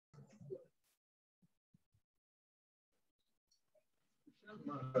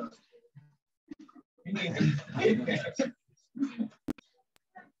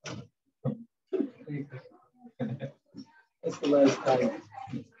That's the last time.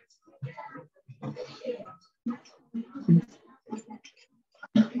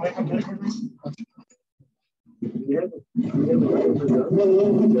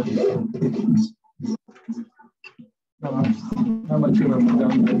 How much you have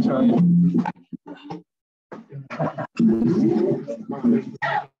done to try it?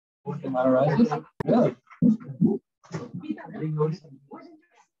 Maharaja? Yeah.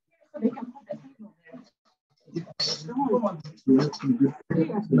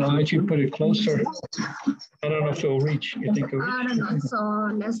 No, I should put it closer. I don't know if it'll reach. You think it'll reach? I don't know. So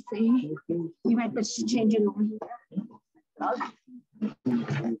let's see. You might be changing over here.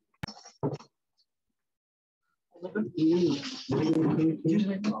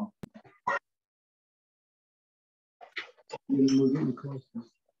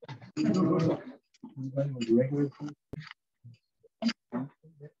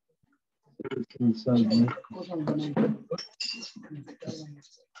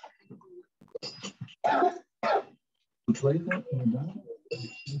 Play that and done.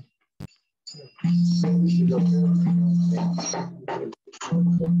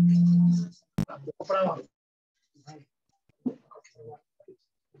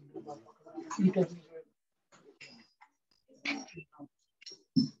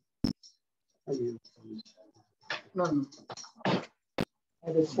 No. I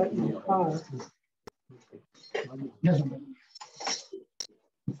had to set in the car. Yes.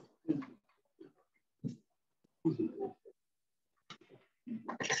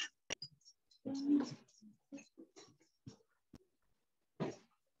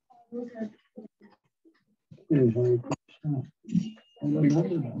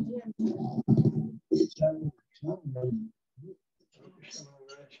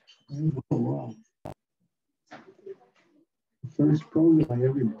 Oh, wow. The first program I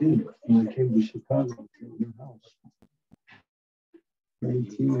ever did when I came to Chicago to your house.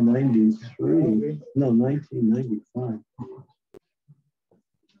 1993. No, 1995.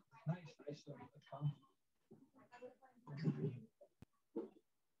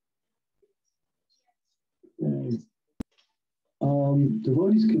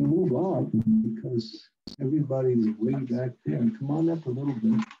 Devotees can move up because everybody's way back there. Come on up a little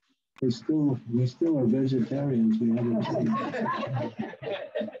bit. We still are vegetarians. We haven't changed.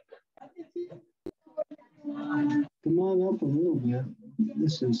 Come on up a little bit.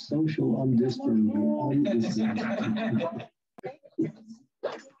 This is social undistancing.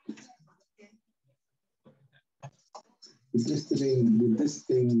 This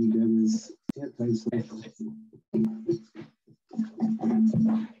thing that is anti-social. Come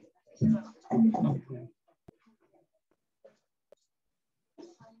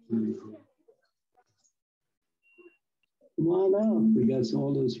on up. We got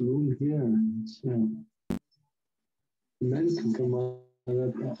all this room here. The men can come on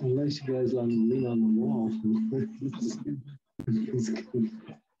up unless you guys want to lean on the wall.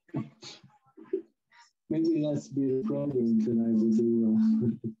 Maybe that's be the program tonight. We'll do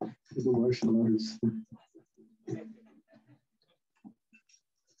the martial arts.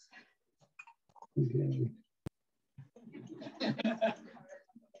 Okay.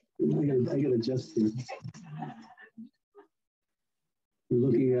 I gotta adjust here. We're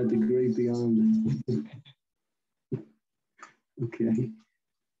looking at the great beyond. Okay.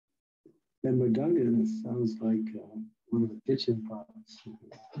 And Madanga sounds like one of the kitchen pots.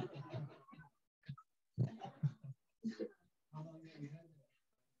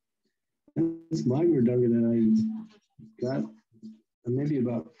 It's my Madanga that I got maybe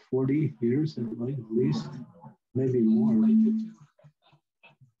about 40 years at least, maybe more.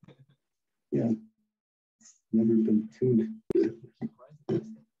 Yeah, never been tuned.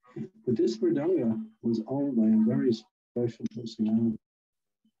 But this Mridanga was owned by a very special personality.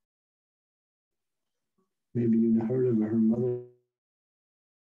 Maybe you heard of her. Her mother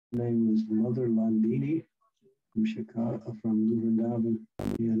name was Mother Landini from Chicago, from Vrindavan.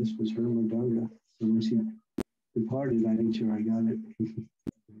 Yeah, this was her Mridanga. So when she departed, I made sure I got it.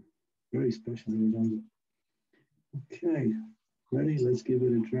 Very special Mridanga. Okay, ready? Let's give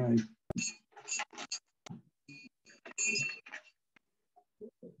it a try.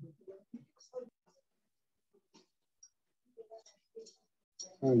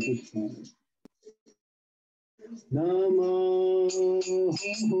 All right, good try. Namo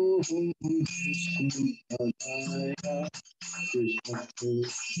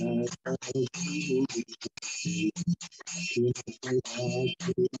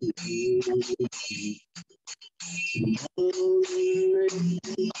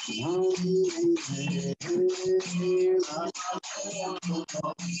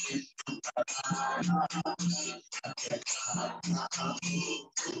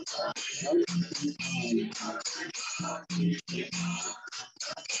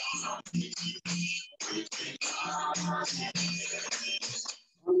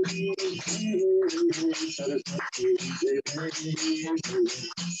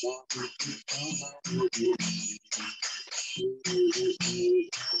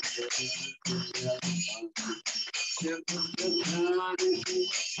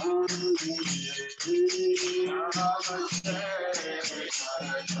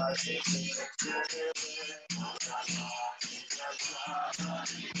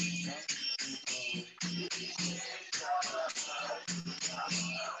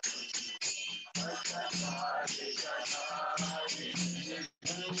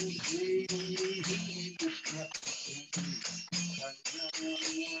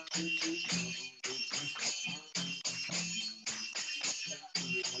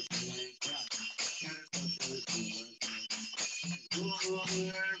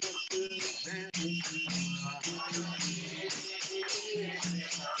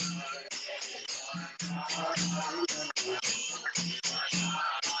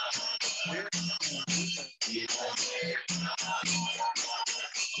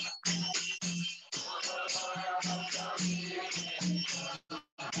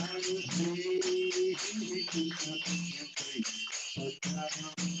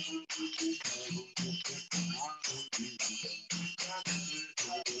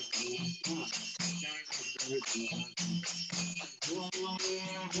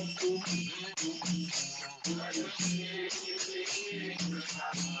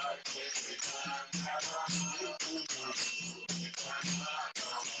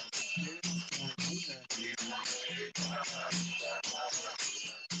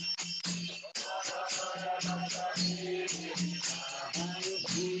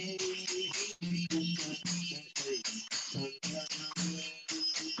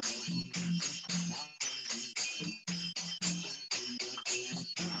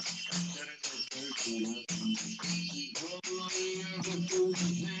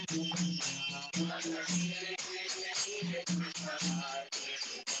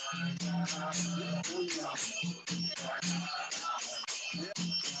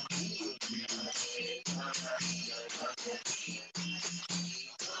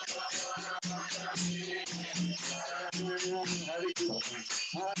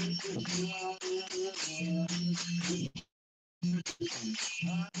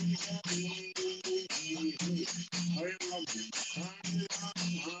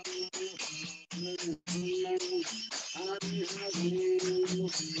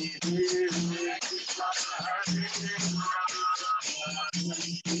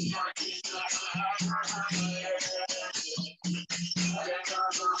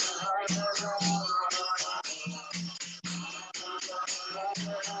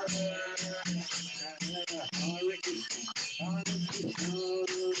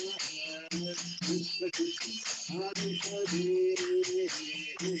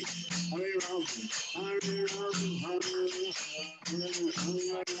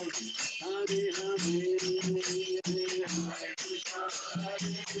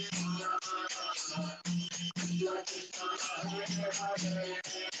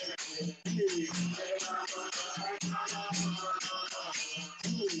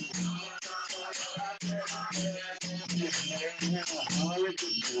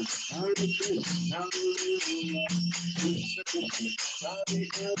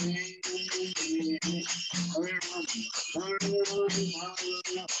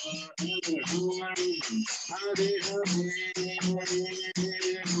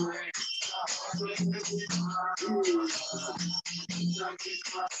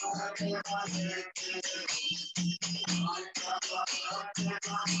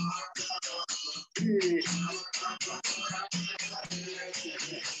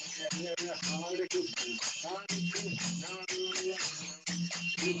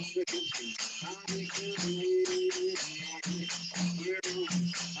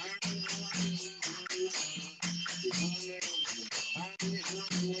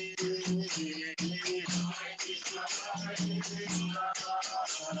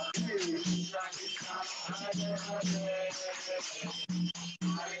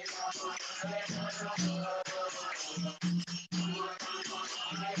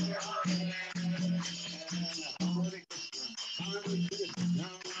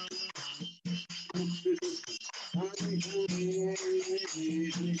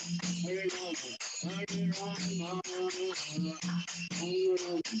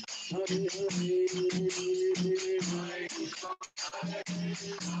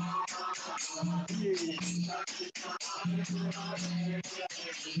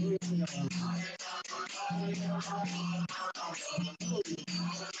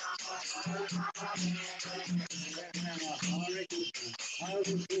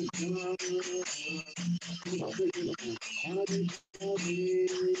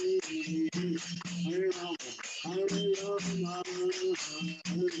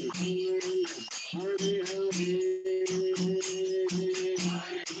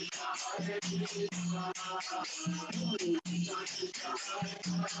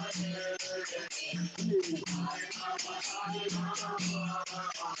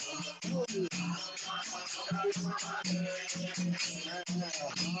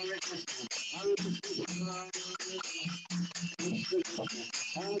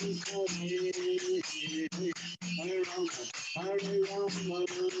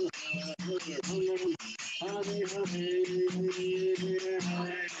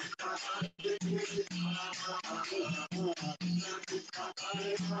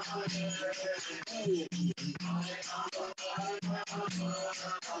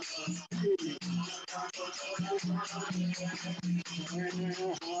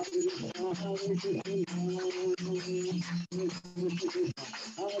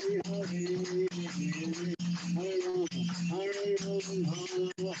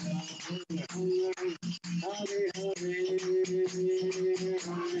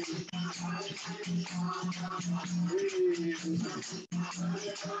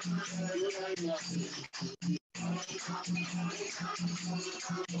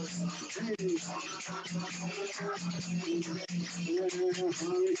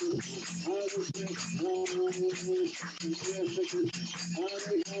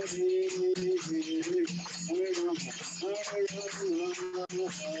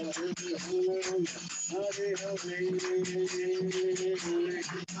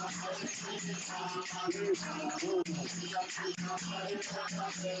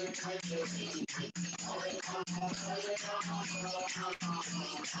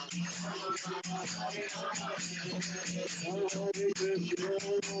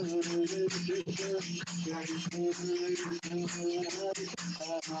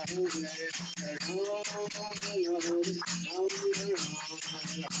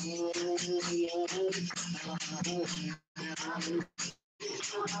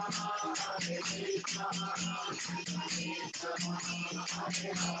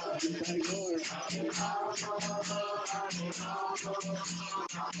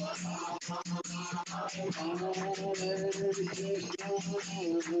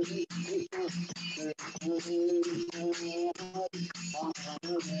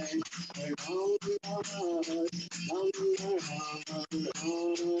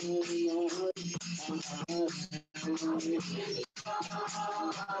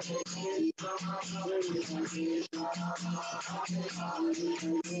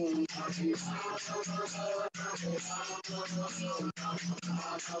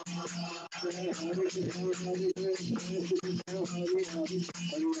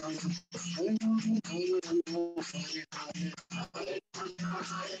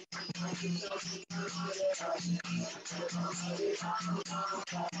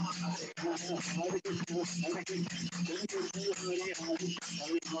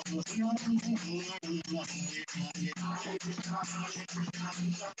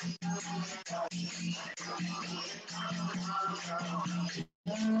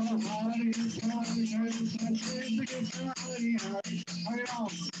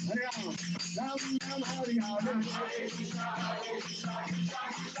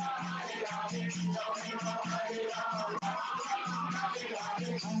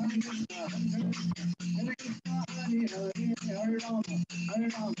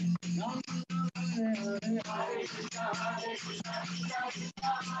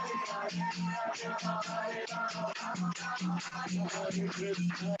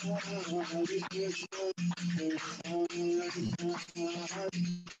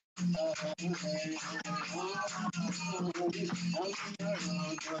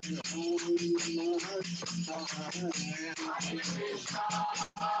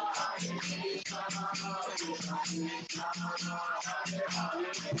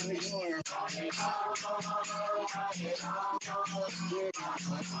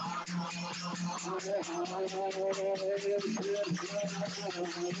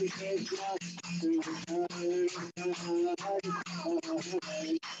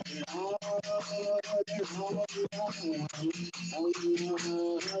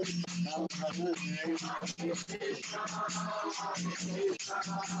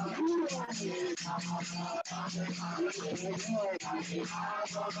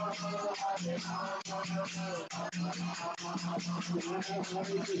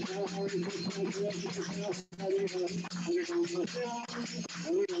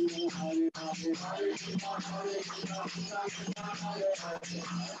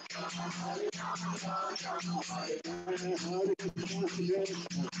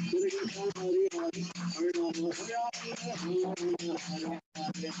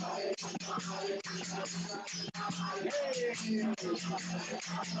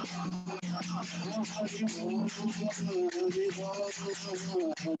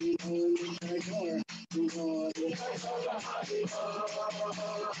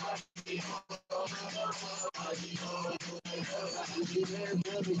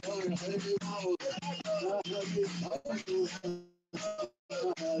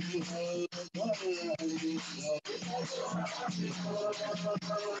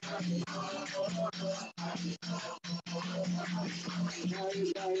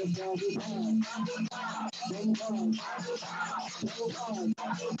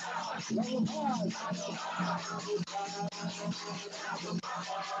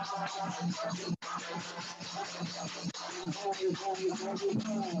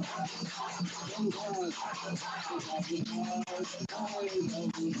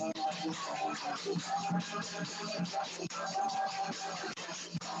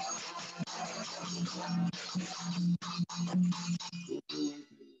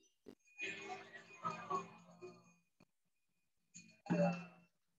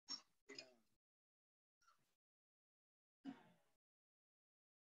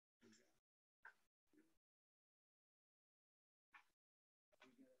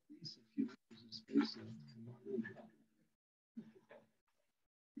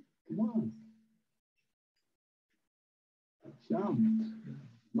Come on. Sham,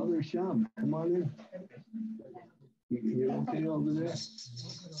 Mother Sham, come on in. You're okay over there?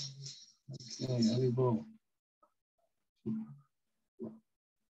 Okay, Haribo.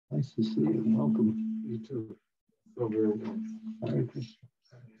 Nice to see you. Welcome. You too. So very well. Hare Krishna.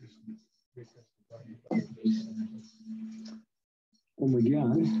 Om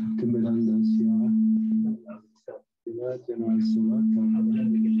Gyan, Kumirandasya, Vilajanal Sulaka,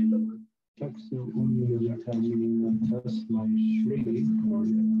 Chaksu Umyalitamina Tasmai Shri,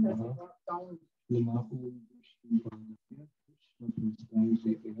 Namahu Vishnu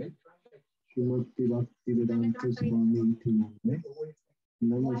Shrimati Bhakti Vedanta Swami Tinande.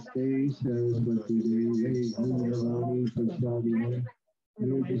 Namaste Saraswati Devi, Anjavani Prashadine,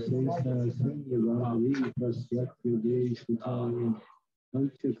 Nirvisesa Sanyavadi Prasyakti Devi Sutani,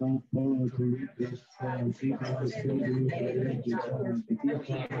 Panchakapa Kuripesha, Tika Sri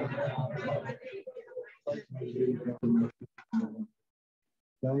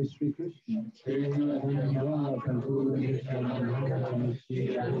Jai Sri Krishna.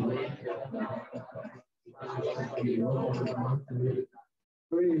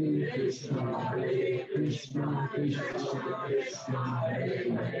 Hare Krishna, Hare Krishna, Krishna Krishna, Hare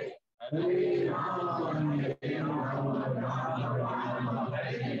Hare, Hare Rama, Hare Rama, Rama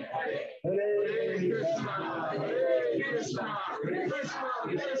Hare Hare, Hare Krishna, Hare Krishna, Krishna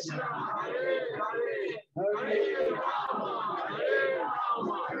Krishna, Hare Hare, Hare Rama, Hare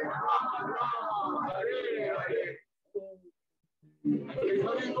Rama, Rama Hare Hare. Hare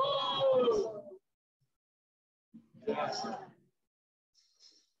Hare Bol.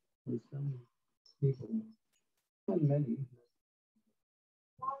 Some people, not many,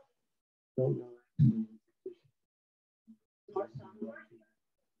 don't know.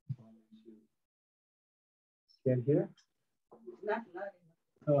 Can't hear?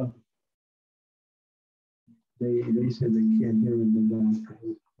 Oh. They said they can't hear in the back.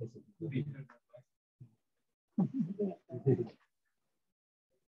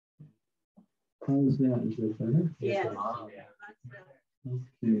 How's that? Is that better? Yeah. Okay,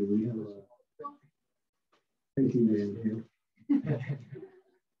 we have a thank you man here.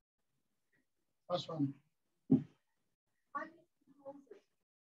 First one.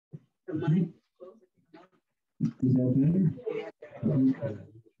 Is that better?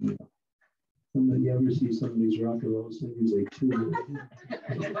 Yeah. You ever see some of these rock and roll singers, they chew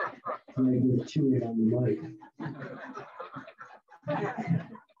like chewing on the mic.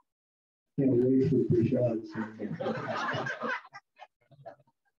 Can't wait for Prashad.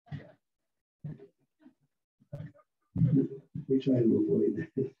 We try to avoid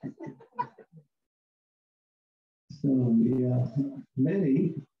that. So yeah, many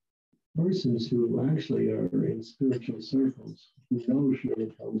persons who actually are in spiritual circles, who know Srila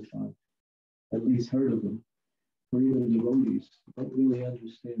Prabhupada, at least heard of them, or even devotees, don't really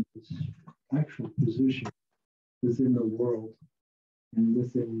understand his actual position within the world and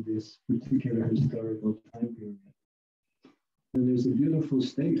within this particular historical time period. And there's a beautiful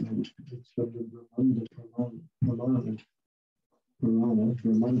statement. It's from the Brahmanda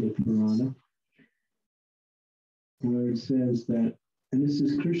Purana, where it says that, and this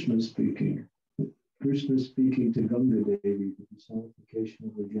is Krishna speaking to Ganga Devi, the personification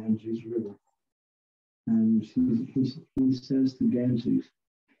of the Ganges River. And he says to Ganges,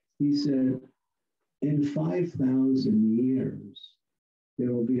 he said, in 5,000 years,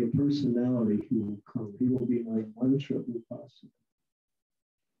 there will be a personality who will come. He will be my mantra upasana.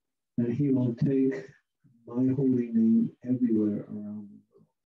 And he will take my holy name everywhere around the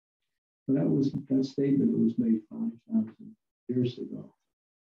world. So that statement was made 5,000 years ago,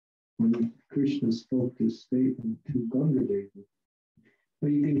 when Krishna spoke this statement to Ganga Devi.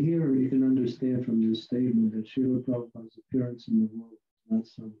 But you can understand from this statement that Srila Prabhupada's appearance in the world is not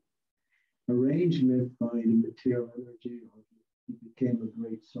some arrangement by the material energy, or he became a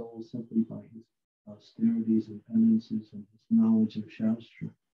great soul simply by his austerities and penances and his knowledge of Shastra.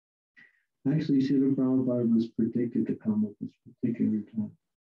 Actually, Srila Prabhupada was predicted to come at this particular time.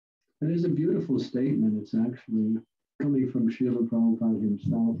 It is a beautiful statement. It's actually coming from Srila Prabhupada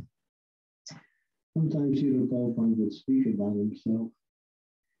himself. Sometimes Srila Prabhupada would speak about himself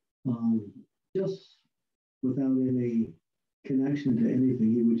just without any connection to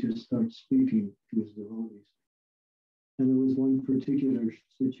anything. He would just start speaking to his devotees. And there was one particular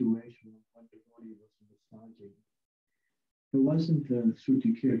situation when one devotee was massaging. It wasn't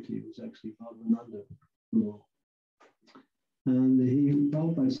Shruti Kirti, it was actually Bhavananda. And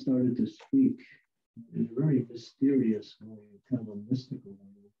Prabhupada started to speak in a very mysterious way, kind of a mystical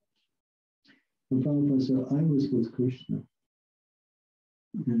way. And Prabhupada said, I was with Krishna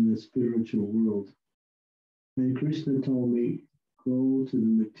in the spiritual world. And Krishna told me, go to the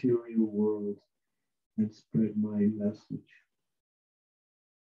material world and spread my message.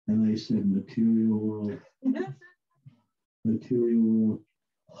 And I said, material world, material world,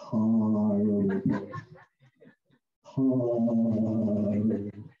 horrible, horrible.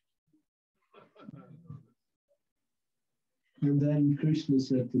 And then Krishna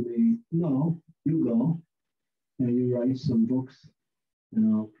said to me, no, you go and you write some books and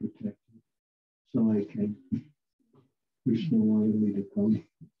I'll protect you. So I came. Krishna wanted me to come.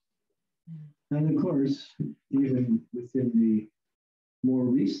 And of course, even within the more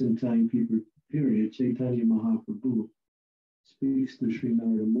recent time period, Chaitanya Mahaprabhu speaks to Sri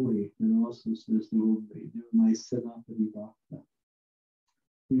Narada Muni and also says, there will be my Sanatana Bhakta.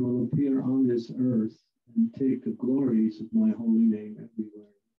 He will appear on this earth and take the glories of my holy name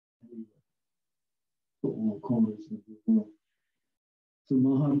everywhere, to all corners of the world. So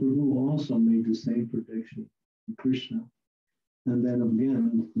Mahaprabhu also made the same prediction to Krishna. And then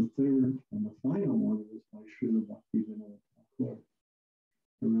again, the third and the final one was by Srila Bhaktivinoda Thakur.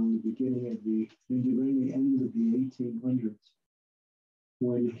 Around the beginning of during the end of the 1800s,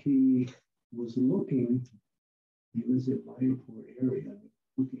 when he was looking, he was in Mayapur area,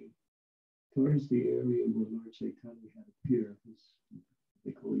 looking towards the area where Lord Chaitanya had appeared,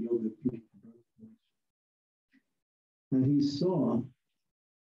 they call Yoga Peak birthplace. And he saw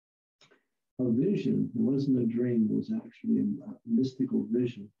a vision. It wasn't a dream, it was actually a mystical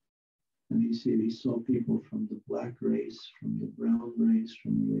vision. And he saw people from the black race, from the brown race,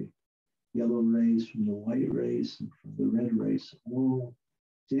 from the yellow race, from the white race, and from the red race, all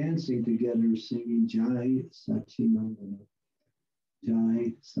dancing together, singing Jai Sachinandana,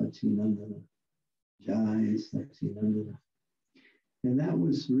 Jai Sachinandana, Jai Sachinandana. And that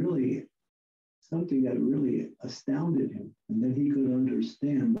was really something that really astounded him. And then he could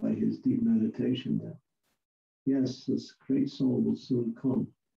understand by his deep meditation that, yes, this great soul will soon come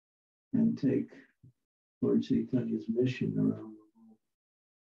and take Lord Chaitanya's mission around the world.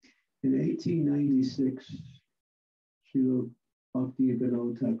 In 1896, Srila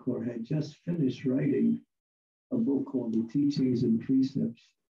Bhaktivinoda Thakur had just finished writing a book called The Teachings and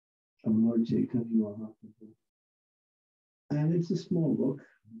Precepts of Lord Chaitanya Mahaprabhu. And it's a small book,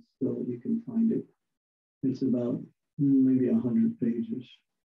 so you can find it. It's about maybe 100 pages.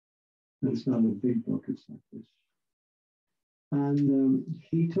 It's not a big book, it's like this. And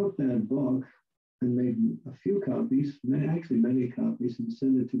he took that book and made a few copies, actually many copies, and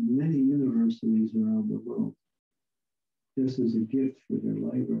sent it to many universities around the world, just as a gift for their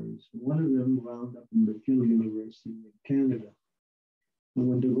libraries. One of them wound up in McGill University in Canada. And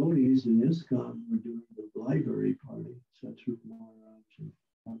when devotees in ISKCON were doing the library party, Satsrup Maharaj and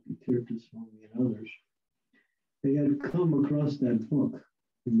Bhakti Tirtha across that book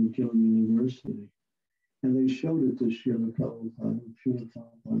in McGill University, and they showed it to Srila Prabhupada, and Srila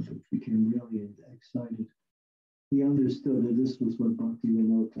Prabhupada became really excited. He understood that this was what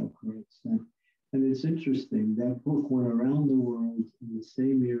Bhaktivinoda Thakur had said. And it's interesting, that book went around the world in the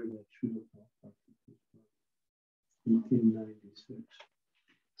same year that Srila Prabhupada was born, 1896.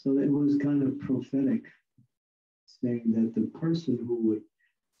 So it was kind of prophetic, saying that the person who would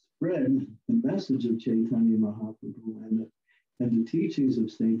spread the message of Chaitanya Mahaprabhu and the teachings of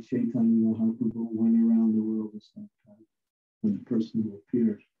Saint Chaitanya Mahaprabhu went around the world at the same time when the person who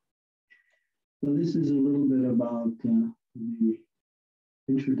appeared. So this is a little bit about the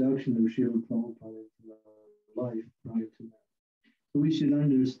introduction of Srila Prabhupada into our life prior to that. So we should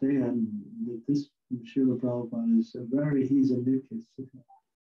understand that this Srila Prabhupada is he's a Nityasiddha.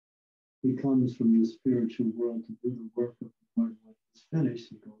 He comes from the spiritual world to do the work of the Lord. When it's finished,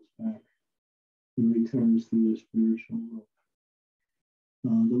 he goes back and returns to the spiritual world.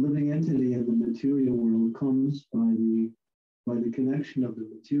 The living entity in the material world comes by the connection of the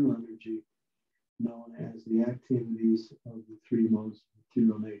material energy known as the activities of the three modes of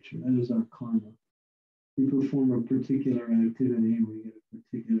material nature. That is our karma. We perform a particular activity and we get a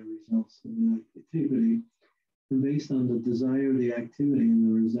particular results of the activity. And based on the desire of the activity and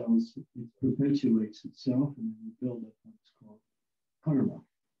the results, it perpetuates itself and then we build up what's called karma.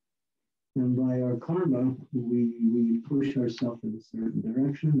 And by our karma, we push ourselves in a certain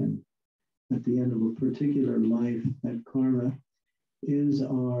direction. And at the end of a particular life, that karma is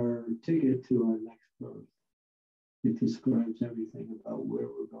our ticket to our next birth. It describes everything about where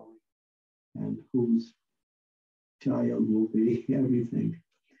we're going and whose child will be, everything.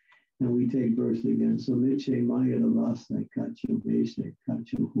 And we take birth again. So Niche Maya Lavasa Kacho Veshe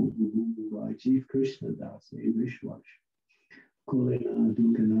Kacho Hu Rajiv Krishna Das Vishwash Kulina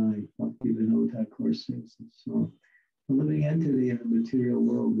Dukanai Bhakti Vinod Thakur sings and so on. The living entity in the material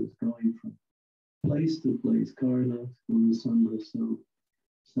world is going from place to place. Karna, Guru Sangha, so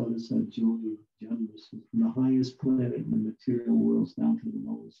Sadasat Joli Janmas, from the highest planet in the material world down to the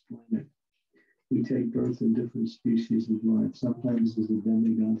lowest planet. We take birth in different species of life. Sometimes as a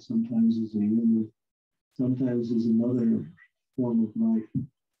demigod, sometimes as a human, sometimes as another form of life.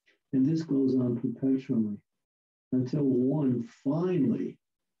 And this goes on perpetually until one finally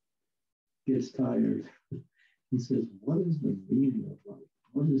gets tired and says, what is the meaning of life?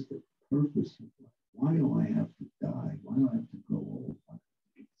 What is the purpose of life? Why do I have to die? Why do I have to grow old? Why do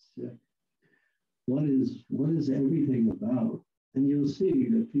I get sick? What is everything about? And you'll see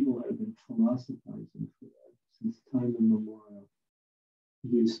that people have been philosophizing for that since time immemorial.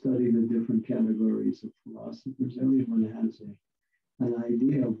 You study the different categories of philosophers. Everyone has an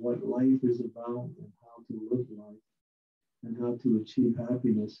idea of what life is about and how to live life and how to achieve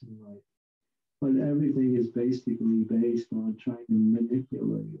happiness in life. But everything is basically based on trying to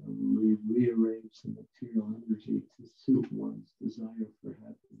manipulate or rearrange the material energy to suit one's desire for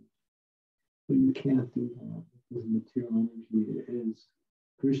happiness. But you can't do that because material energy is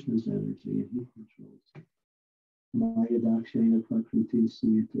Krishna's energy and he controls it. Maya Dakshana Prakriti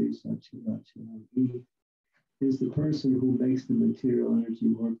Suyate Satchivachana. He is the person who makes the material energy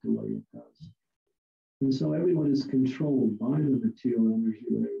work the way it does. And so everyone is controlled by the material energy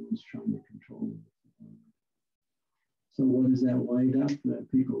that everyone's trying to control. So what does that wind up?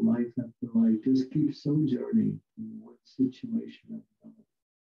 That people life after life just keep sojourning in one situation after another.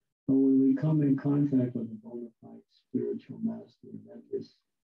 But when we come in contact with a bona fide spiritual master, then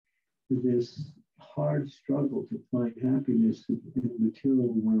this hard struggle to find happiness in the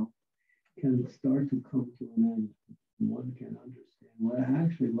material world can start to come to an end. One can understand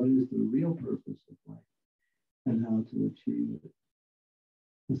what is the real purpose of life and how to achieve it.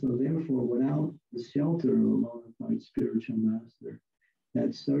 And so therefore, without the shelter of a bona fide spiritual master,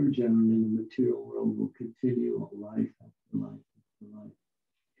 that sojourn in the material world will continue life after life after life.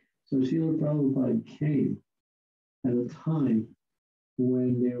 So Srila Prabhupada came at a time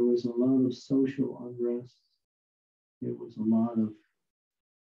when there was a lot of social unrest. There was a lot of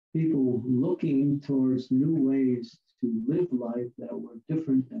people looking towards new ways to live life that were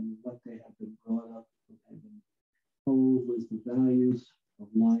different than what they had been brought up, what had been told was the values of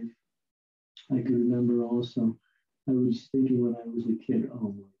life. I can remember also, I was thinking when I was a kid,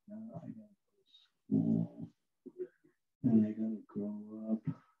 oh my God, I got to go to school and I got to grow up.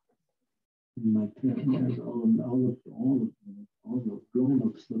 And my parents, all the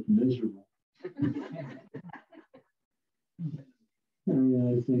grown-ups look miserable. And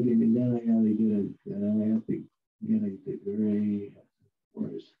I was thinking, and then I got to get a degree, or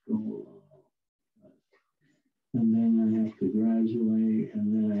school, and then I have to graduate, and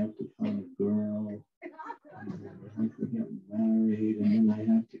then I have to find a girl, and I have to get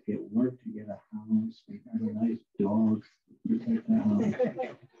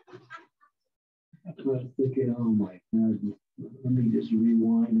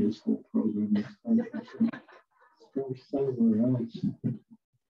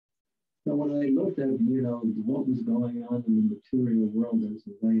So when I looked at, what was going on in the material world as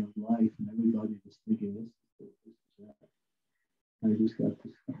a way of life, and everybody was thinking this is that, I just got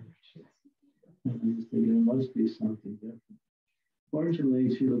discouraged. And I was thinking there must be something different. Fortunately,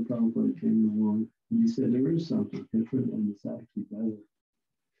 Srila Prabhupada came along and he said there is something different and it's actually better.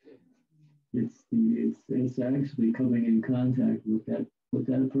 It's actually coming in contact with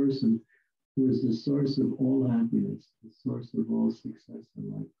that person who is the source of all happiness, the source of all success in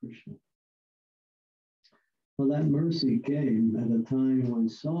life, Krishna. Well, that mercy came at a time when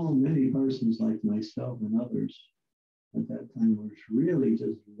so many persons like myself and others at that time were really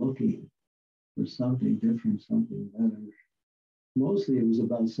just looking for something different, something better. Mostly it was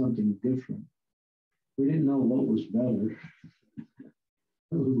about something different. We didn't know what was better.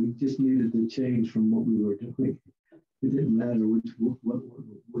 We just needed to change from what we were doing. It didn't matter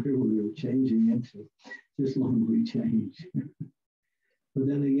where we were changing into, just long as we change. But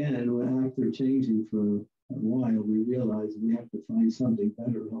then again, after changing for a while, we realized we have to find something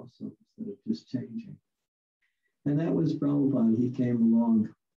better also instead of just changing. And that was Prabhupada. He came along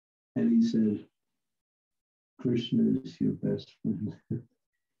and he said, Krishna is your best friend.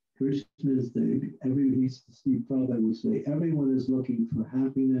 Krishna is Prabhupada would say, everyone is looking for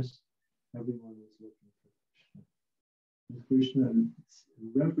happiness. Everyone is looking for Krishna. And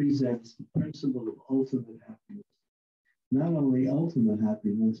Krishna represents the principle of ultimate happiness. Not only ultimate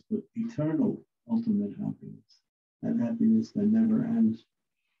happiness, but eternal ultimate happiness. That happiness that never ends.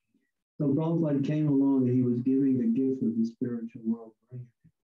 So Prabhupada came along and he was giving the gift of the spiritual world.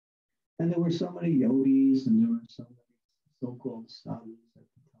 And there were so many yogis and there were so many so-called sadhus at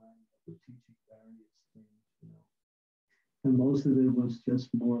the time that were teaching various things, And most of it was just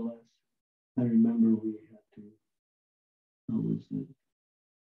more or less, I remember we had to,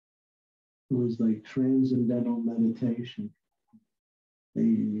 it was like transcendental meditation.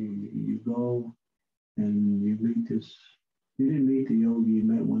 You go and you meet this, you didn't meet the yogi, you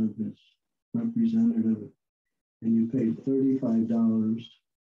met one of his representatives, and you paid $35.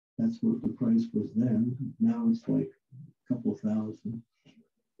 That's what the price was then. Now it's like a couple thousand.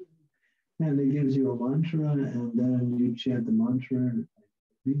 And it gives you a mantra, and then you chant the mantra, and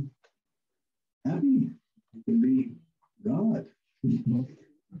be happy. You can be God. You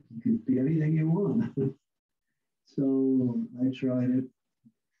can be anything you want. So I tried it.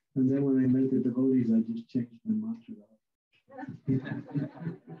 And then when I met the devotees, I just changed my mantra.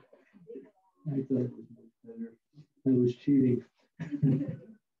 I thought it was much better. I was cheating.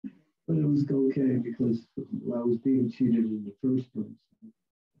 But it was okay because I was being cheated in the first place.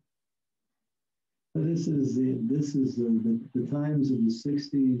 But this is the times of the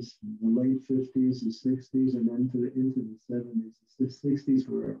 60s, the late 50s, the 60s, and then into the 70s. The 60s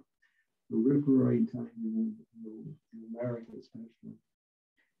were a rip-roaring time in America, especially,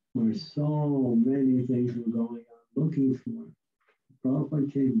 where so many things were going on, looking for it. Prabhupada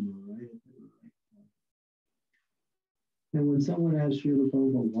came right at the right time. And when someone asked Srila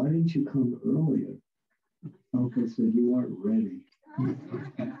Prabhupada, why didn't you come earlier? Prabhupada said, you weren't ready.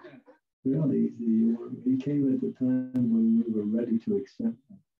 Really, he came at the time when we were ready to accept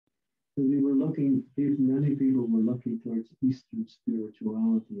him. Because we were looking, many people were looking towards Eastern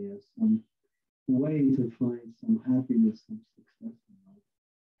spirituality as some way to find some happiness, some success in life.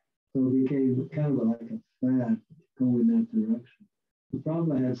 So it became kind of like a fad to go in that direction. The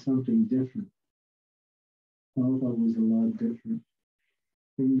Prabhupada had something different. Prabhupada was a lot different.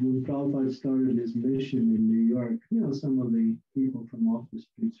 And when Prabhupada started his mission in New York, some of the people from off the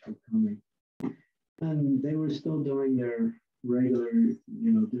streets were coming. And they were still doing their regular,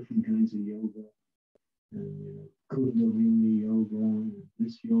 different kinds of yoga. And, Kundalini yoga, and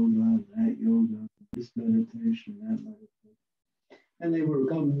this yoga, that yoga, this meditation, that meditation. And they were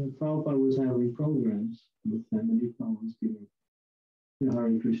coming, Prabhupada was having programs with them, and he was giving the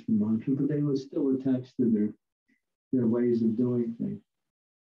Hare Krishna mantra, but they were still attached to their ways of doing things.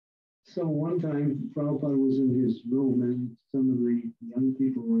 So one time, Prabhupada was in his room, and some of the young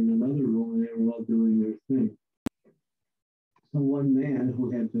people were in another room, and they were all doing their thing. So one man who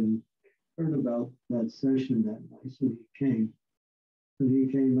had heard about that session that night, so he came. So he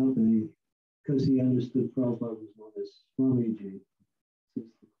came up, and because he understood Prabhupada was known as Swamiji,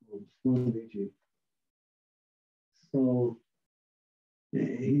 Swamiji. So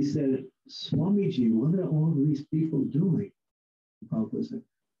he said, Swamiji, what are all these people doing? Prabhupada said,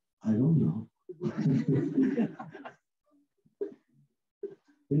 I don't know.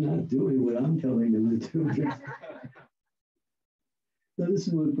 They're not doing what I'm telling them to do. So this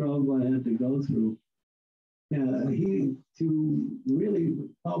is what Prabhupada had to go through.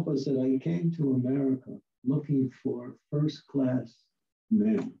 Prabhupada said, I came to America looking for first-class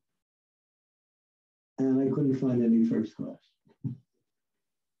men. And I couldn't find any first class.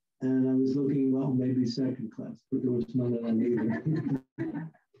 And I was looking, well, maybe second class, but there was none of them either.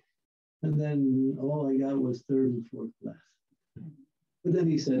 And then all I got was third and fourth class. But then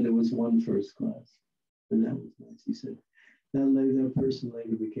he said there was one first class, and that was nice. He said that person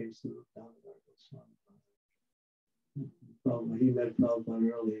later became Candramauli Swami. He met Prabhupada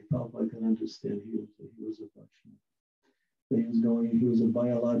early. Prabhupada could understand he was a Vaishnava. He was a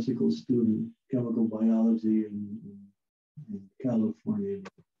biological student, chemical biology in California.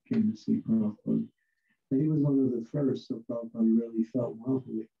 He came to see Prabhupada. And he was one of the first, so Prabhupada really felt, well,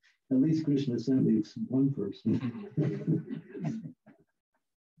 at least Krishna sent me one person.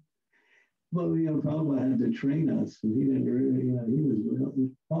 But, Prabhupada had to train us, and he didn't really,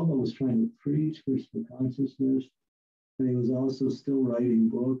 Prabhupada was trying to preach Krishna consciousness, and he was also still writing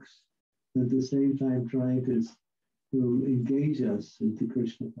books, at the same time trying to engage us into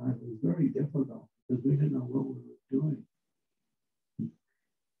Krishna consciousness. It was very difficult, because we didn't know what we were doing.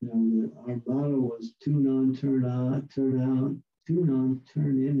 Our motto was tune on, turn out, tune on,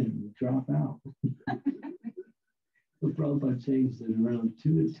 turn in, and drop out. So Prabhupada changed it around,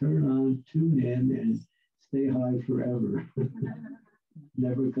 turn on, tune in, and stay high forever.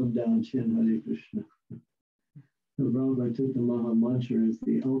 Never come down, Chin Hare Krishna. So Prabhupada took the Maha Mantra as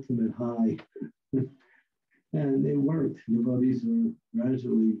the ultimate high. And it worked. Devotees were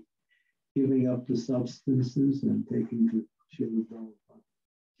gradually giving up the substances and taking to Srila Prabhupada.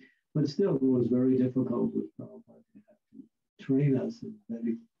 But still, it was very difficult with Prabhupada to have to train us in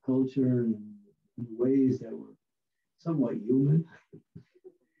Vedic culture and in ways that were somewhat human.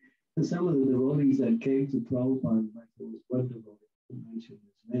 And some of the devotees that came to Prabhupada, like there was one devotee, I mentioned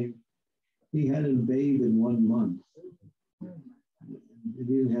his name, he hadn't bathed in 1 month. He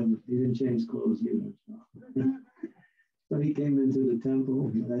didn't change clothes either. So he came into the temple,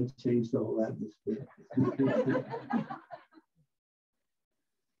 and that changed the whole atmosphere.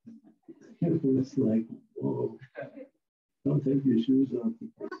 It was like, whoa, don't take your shoes off.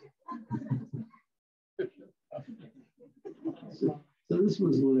 So this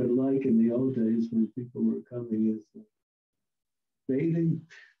was what it like in the old days when people were coming. Is bathing,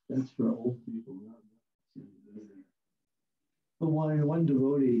 that's for old people. But one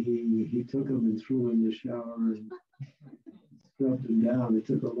devotee, he took him and threw him in the shower and scrubbed him down. It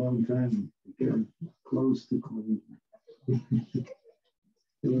took a long time to get him close to clean.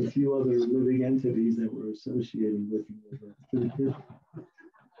 There were a few other living entities that were associating with him.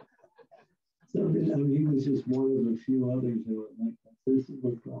 So, he was just one of a few others that were like that. This is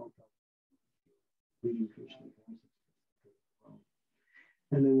what Prabhupada reading Krishna consciousness.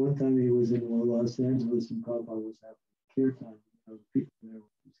 And then one time he was in Los Angeles and Prabhupada was having kirtan. The people there were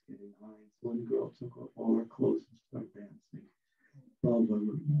just getting high. So one girl took off all her clothes and started dancing.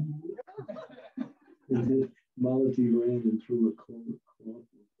 Prabhupada and then Malati ran and threw a cloth over her.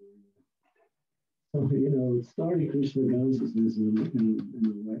 So, starting Krishna consciousness in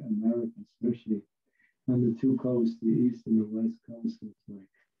America, especially on the two coasts, the East and the West Coast, it's like,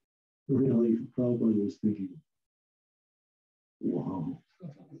 really, Prabhupada was thinking, wow.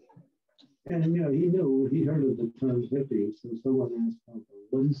 And, he heard of the term hippie, so someone asked Prabhupada,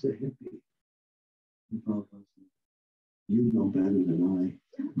 what is a hippie? And Prabhupada said, you know better than I.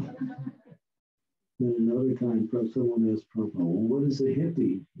 Then another time, someone asked Prabhupada, well, what is a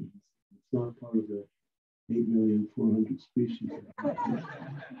hippie? It's not part of the 8,400,000 species.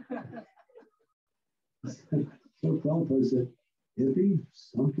 So Prabhupada said, hippie,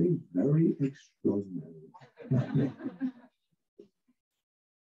 something very extraordinary.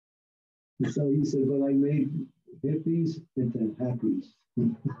 And so he said, but I made hippies into happies.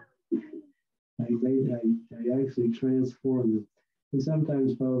 I actually transformed them. And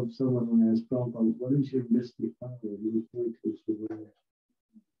sometimes someone will ask Prabhupada, what is your mystic power? He would point to the world.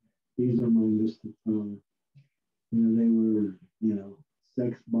 These are my mystic power. They were,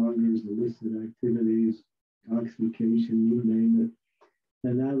 sex mongers, illicit activities, intoxication, you name it.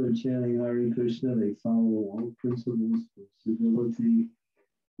 And now they're chanting Hare Krishna. They follow all principles for civility.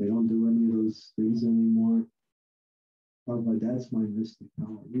 They don't do any of those things anymore. But that's my mystic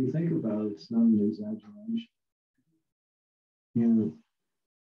power. When you think about it, it's not an exaggeration.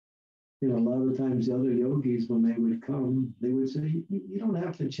 A lot of times the other yogis, when they would come, they would say, you don't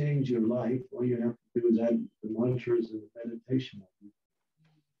have to change your life. All you have to do is add the mantras and the meditation.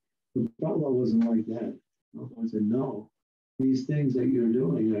 But Prabhupada wasn't like that. Prabhupada said, no, these things that you're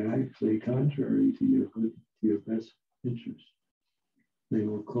doing are actually contrary to your best interest. They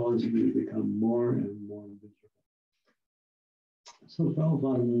will cause you to become more and more miserable. So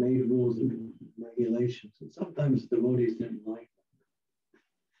Prabhupada made rules and regulations, and sometimes devotees didn't like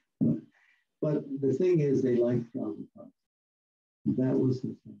them. But But the thing is, they liked Prabhupada. That was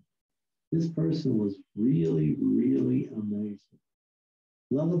the thing. This person was really, really amazing.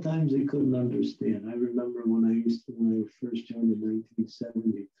 A lot of times they couldn't understand. I remember when I first joined in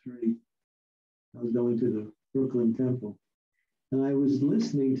 1973, I was going to the Brooklyn Temple, and I was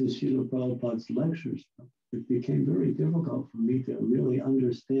listening to Srila Prabhupada's lectures. It became very difficult for me to really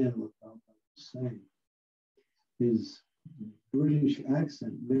understand what Prabhupada was saying. His British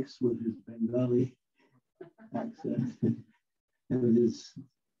accent mixed with his Bengali accent, and his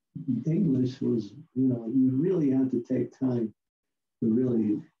English was, you really had to take time to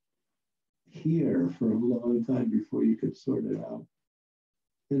really hear for a long time before you could sort it out.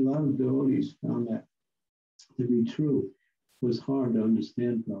 And a lot of devotees found that to be true. It was hard to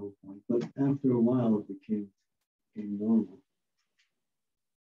understand Prabhupada, but after a while it became normal.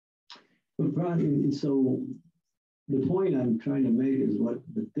 But probably, so the point I'm trying to make is what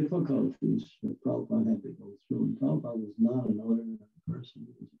the difficulties that Prabhupada had to go through. And Prabhupada was not an ordinary person.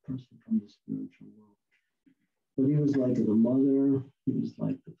 He was a person from the spiritual world. But he was like the mother, he was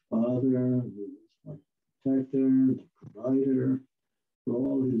like the father, he was like the protector, the provider for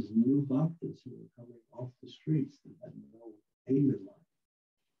all his new bhaktas who were coming off the streets that had no aim in life,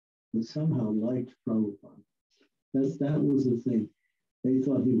 but somehow liked Prabhupada. That was the thing. They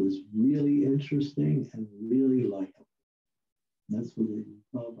thought he was really interesting and really likable. That's what they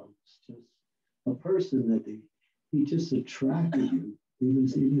thought about. Was just a person that he just attracted you, even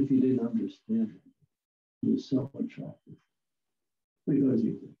if you didn't understand him. He was so attractive because he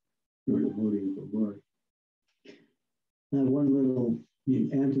was a devotee of the Lord. Now, one little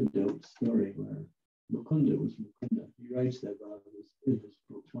anecdote story where Mukunda was Mukunda. He writes that about in his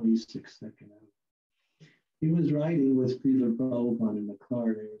book, 26 Second Out. He was riding with Srila Prabhupada in the car.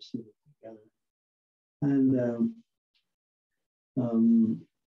 They were sitting together. And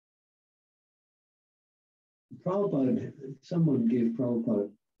Prabhupada, someone gave Prabhupada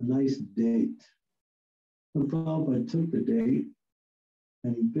a nice date. So Prabhupada took the date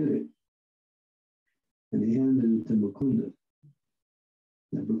and he bit it. And he handed it to Mukunda.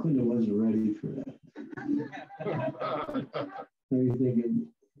 Now, Mukunda wasn't ready for that. So he's thinking,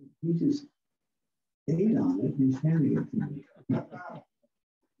 he just ate on it and he's handing it to me.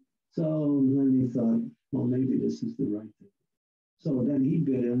 So then he thought, well, maybe this is the right thing. So then he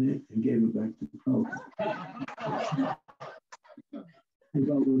bit on it and gave it back to Prabhupada. And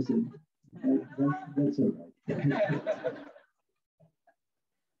Prabhupada said, that's all right.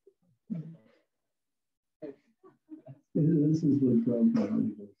 This is what Prabhupada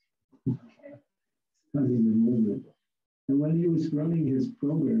was studying the movement. And when he was running his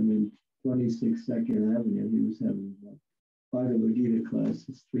program in 26 Second Avenue, he was having Bhagavad Gita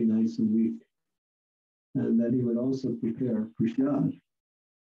classes 3 nights a week. And then he would also prepare prasad.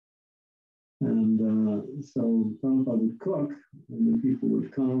 And so Prabhupada would cook, and the people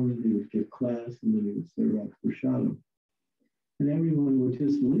would come, he would give class, and then he would serve out prasadam. And everyone would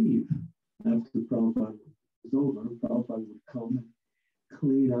just leave after Prabhupada was over. Prabhupada would come and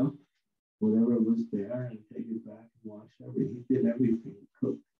clean up whatever was there and take it back and wash everything. He did everything. He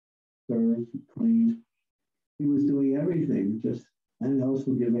cooked, served, cleaned. He was doing everything, and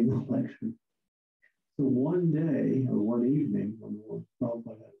also giving a lecture. So one day, or one evening, when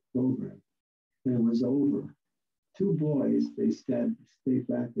Prabhupada had a program, and it was over, 2 boys, they stayed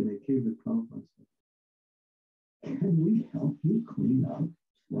back and they came to Prabhupada and said, "Can we help you clean up,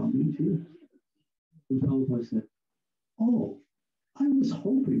 Swamiji?" And Prabhupada said, "Oh, I was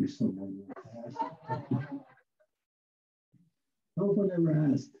hoping someone would ask." Prabhupada never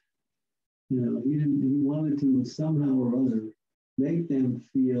asked. He wanted to somehow or other make them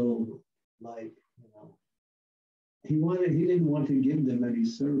feel like, he didn't want to give them any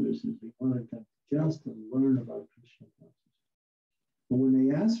services. He wanted them just to learn about Krishna consciousness. But when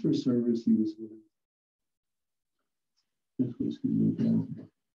they asked for service, he was willing. This was good.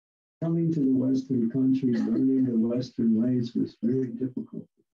 Coming to the Western countries, learning the Western ways was very difficult.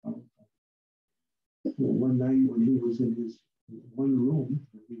 Well, one night when he was in his one room,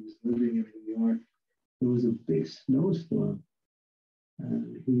 he was living in New York, there was a big snowstorm.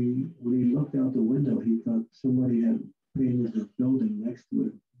 And when he looked out the window, he thought somebody had painted the building next to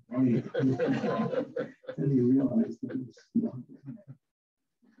it white. And he realized that it was snow.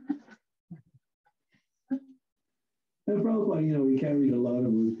 And Prabhupada, he carried a lot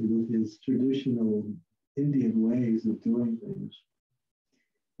of with his traditional Indian ways of doing things.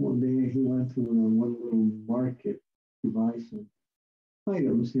 One day he went to one little market to buy some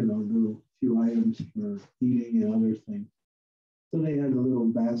items, little few items for eating and other things. So they had a little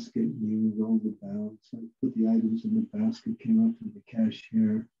basket and he rolled it down. So I put the items in the basket, came up to the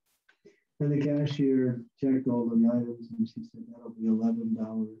cashier. And the cashier checked all the items and she said, that'll be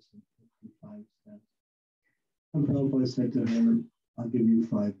 $11.55. And Prabhupada said to her, I'll give you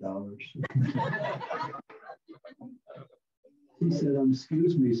 $5. He said,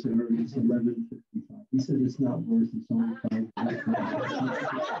 excuse me, sir, it's $11.55. He said, it's not worth it, it's only $5.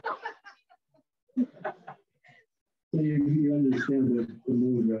 So you understand the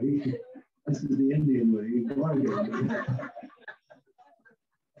mood, right? This is the Indian way. You bargain.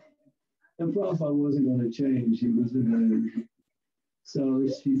 And Prabhupada wasn't going to change. He wasn't going to. So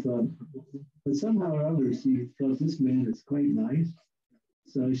she thought, but somehow or other, she thought this man is quite nice.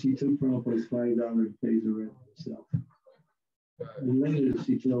 So she took Prabhupada's $5 and paid the rent herself. And later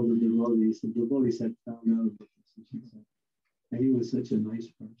she told the devotees had found out about this. And she said, he was such a nice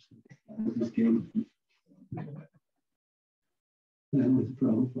person. I just gave him. That was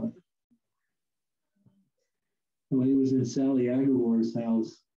Prabhupada. When he was in Sally Agarwar's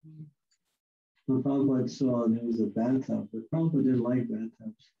house, Prabhupada saw there was a bathtub, but Prabhupada didn't like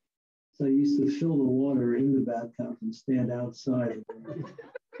bathtubs. So he used to fill the water in the bathtub and stand outside.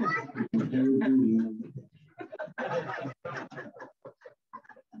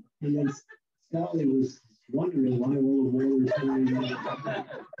 And then Sally was wondering why all the water was coming out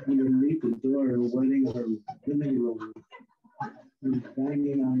underneath the door and wetting her living room. And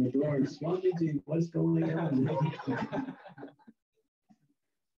banging on the door, Swamiji, what's going on?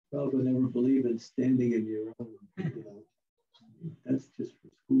 Prabhupada never believed in standing in your own, That's just for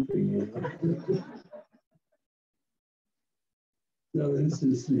scooping, So this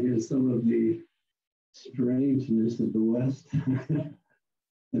is some of the strangeness of the West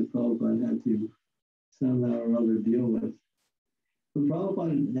that Prabhupada had to somehow or other deal with. But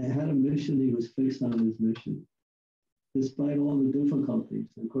Prabhupada had a mission, he was fixed on his mission. Despite all the difficulties,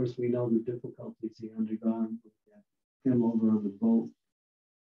 of course, we know the difficulties he undergone with him over on the boat,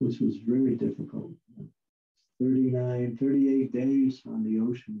 which was very difficult. 38 days on the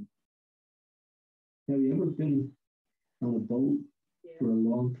ocean. Have you ever been on a boat for a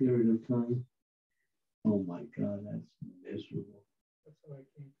long period of time? Oh my God, that's miserable. That's what I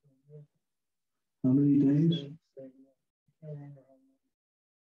came from. How many days? I can't remember how long.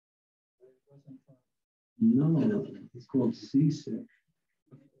 But it wasn't fun. No, it's called seasick.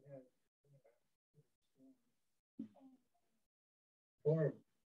 Horrible.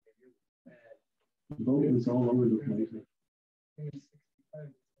 The boat was all over the place.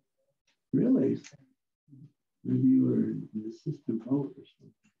 Really? Maybe you were in the sister boat or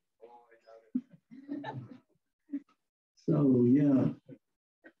something. So, yeah.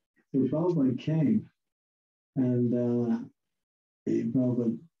 So Prabhupada came and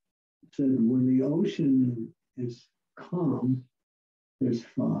Prabhupada said, when the ocean is calm, there's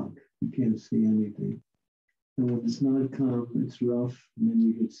fog. You can't see anything. And when it's not calm, it's rough, and then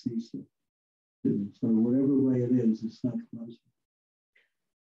you get seasick. So whatever way it is, it's not pleasant.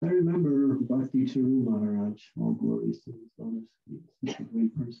 I remember Bhakti Charu Maharaj, all glories to his lotus feet, such a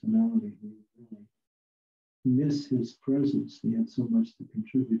great personality. He really missed his presence. He had so much to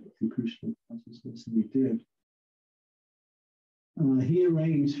contribute to Krishna consciousness, and he did. He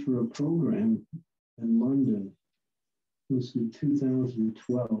arranged for a program in London. It was in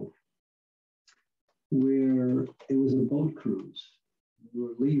 2012, where it was a boat cruise. We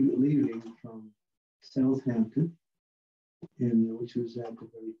were leaving from Southampton, which was at the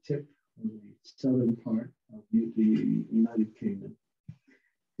very tip of the southern part of the United Kingdom.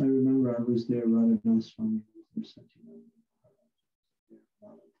 I remember I was there, Radha Swami was there,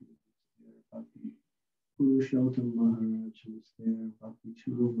 Bhakti Purushottam Maharaj was there, Bhakti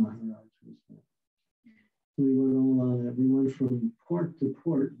Churu Maharaj was there. We went all on it. We went from port to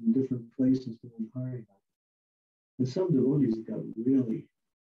port in different places in Harinam. And some devotees got really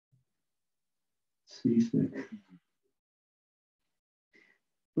seasick.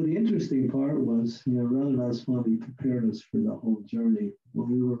 But the interesting part was, Radha Swami prepared us for the whole journey. When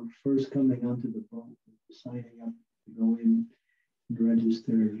we were first coming onto the boat, we were signing up to go in and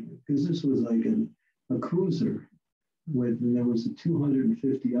register, because this was like a cruiser and there was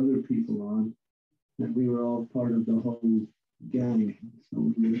 250 other people on, and we were all part of the whole gang.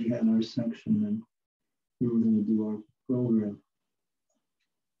 So we had our section and we were going to do our program.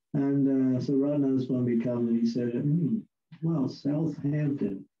 And so Radha Swami came and he said, well,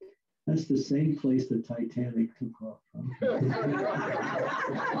 Southampton, that's the same place the Titanic took off from.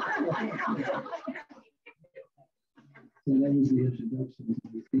 So that was the introduction to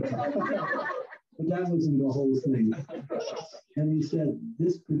the but that wasn't the whole thing. And he said,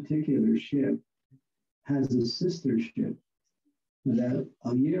 this particular ship has a sister ship that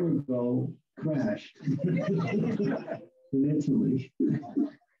a year ago crashed in Italy.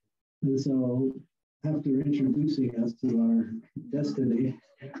 And so after introducing us to our destiny,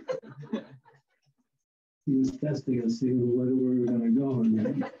 he was testing us, seeing where we were going to go.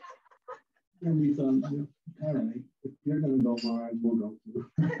 And we thought, all right, if you're going to go Mars, we'll go too.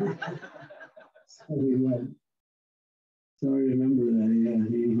 So we went. So I remember that, yeah,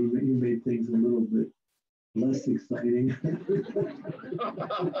 he made things a little bit less exciting.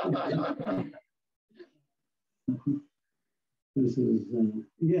 This is,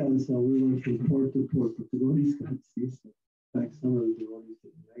 yeah, and so we went from port to port, but the devotees got seasick. In fact, some of the devotees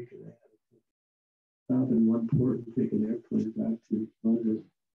didn't make it. They had to stop in one port and take an airplane back to London.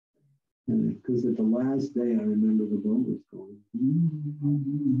 And because at the last day, I remember the boat was going.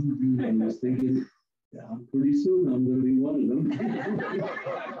 I was thinking, yeah, pretty soon I'm going to be one of them.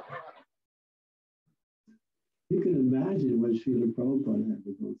 You can imagine what Srila Prabhupada had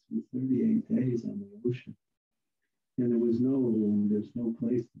to go through 38 days on the ocean. And there's no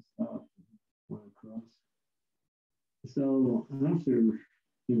place to stop when across. So after,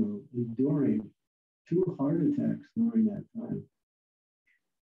 enduring 2 heart attacks during that time.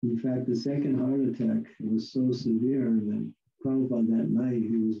 In fact, the second heart attack was so severe that Prabhupada that night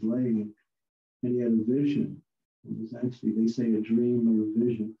he was laying and he had a vision. It was actually, they say, a dream or a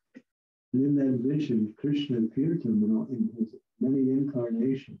vision. And in that vision, Krishna appeared to him in his many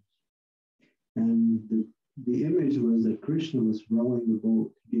incarnations. And the image was that Krishna was rowing the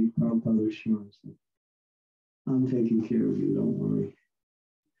boat to give Prabhupada assurance that I'm taking care of you, don't worry.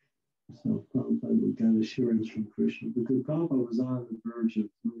 So Prabhupada got assurance from Krishna because Prabhupada was on the verge of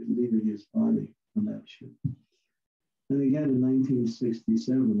leaving his body on that ship. And again in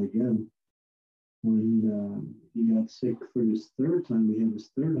 1967, when he got sick for his 3rd time, he had his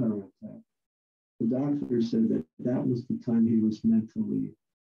 3rd heart attack. The doctor said that was the time he was meant to leave.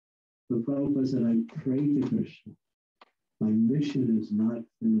 But Prabhupada said, I prayed to Krishna. My mission is not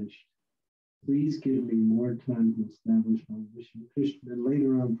finished. Please give me more time to establish my mission. Krishna, and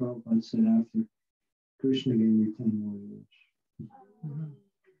later on, Prabhupada said after, Krishna gave me 10 more years. Mm-hmm.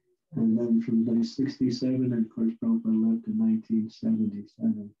 And then from 1967, and of course, Prabhupada left in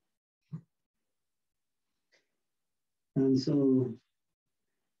 1977. And so,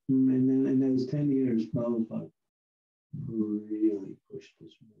 in those 10 years, Prabhupada really pushed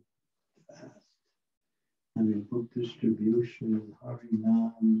this movement fast. I mean, book distribution,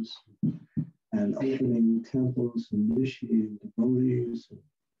 Harinams, and opening temples, initiating devotees, and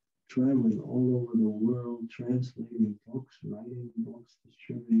traveling all over the world, translating books, writing books,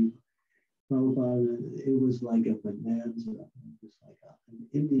 distributing. Prabhupada, it was like a bonanza, just like an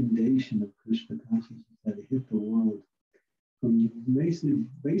inundation of Krishna consciousness that hit the world. From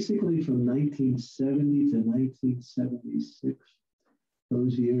basically from 1970 to 1976,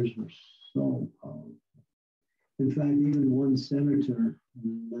 those years were so powerful. In fact, even one senator in the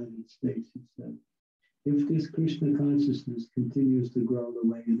United States, he said, if this Krishna consciousness continues to grow the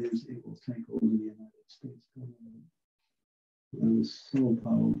way it is, it will take over the United States government. It was so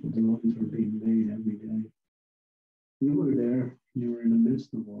powerful. Devotees were being made every day. You were there. You were in the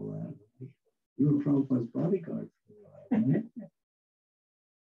midst of all that. Right? You were Prabhupada's bodyguard for a while, right?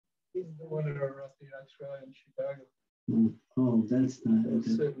 He's the one at our Rathayatra in Chicago. Oh, that's not it.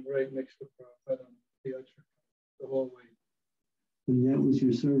 Sitting right next to Prabhupada on the Rathayatra the whole way. And that was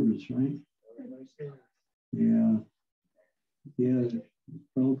your service, right? My service. Yeah. Yeah.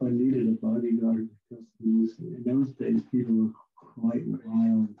 Prabhupada needed a bodyguard because in those days people were quite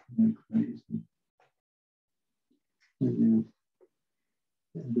wild and crazy. And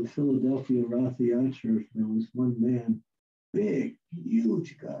at the Philadelphia Rathayatra, there was one man, big,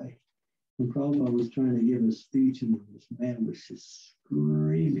 huge guy. And Prabhupada was trying to give a speech, and this man was just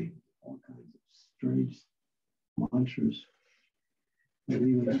screaming all kinds of strange mantras. And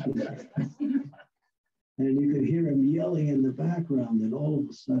you could hear him yelling in the background, and all of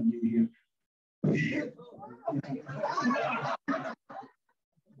a sudden you hear.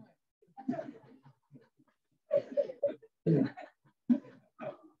 Yeah.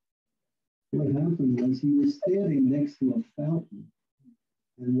 What happened was he was standing next to a fountain,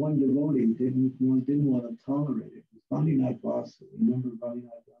 and one devotee didn't want to tolerate it. Bhavinath Vasa, remember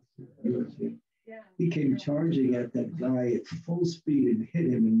Bhavinath Vasa? Yeah. He came charging at that guy at full speed and hit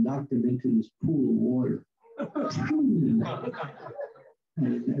him and knocked him into this pool of water. And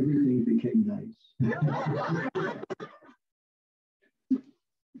everything became nice.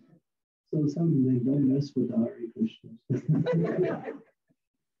 So some they don't mess with the Hare Krishnas.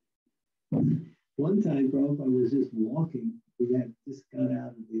 One time, Prabhupada was just walking. We had just got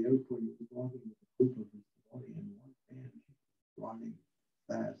out of the airport. He was walking with a group of his body, and one man came running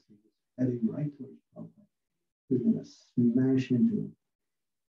fast. He was heading right towards Prabhupada. He was going to smash into him.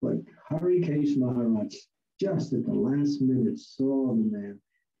 But Harikesh Maharaj, just at the last minute, saw the man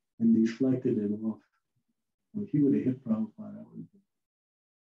and deflected him off. If he would have hit Prabhupada, that would have been.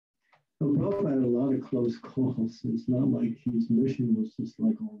 So Prabhupada had a lot of close calls. It's not like his mission was just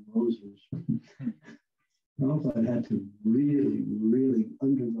like all roses. Prabhupada had to really, really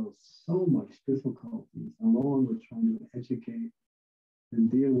undergo so much difficulties, along with trying to educate and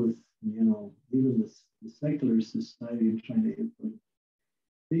deal with, even the secular society and trying to influence.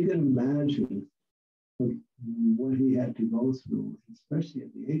 You can imagine what he had to go through, especially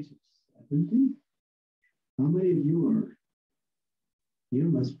at the age of 70. How many of you are? You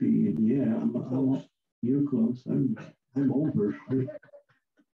must be, you're close. I'm over.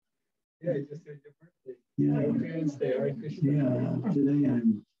 Yeah, you just said your birthday. Yeah. Your parents' day, Hare Krishna. Yeah, today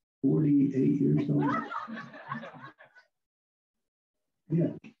I'm 48 years old.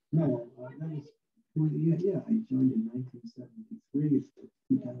 Yeah, no, that was 40, yeah, I joined in 1973, it's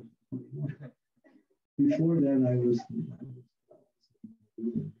 2021. Before that, I was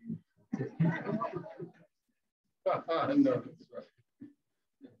No, that's right.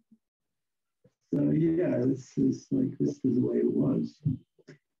 So yeah, this is the way it was.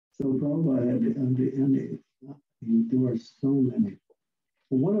 So Prabhupada had to endure so many.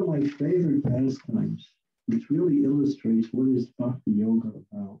 One of my favorite pastimes, which really illustrates what is Bhakti Yoga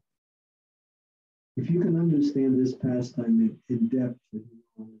about. If you can understand this pastime in depth, then you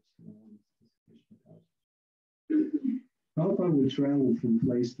understand this. Prabhupada would travel from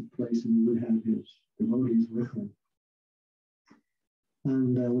place to place and he would have his devotees with him.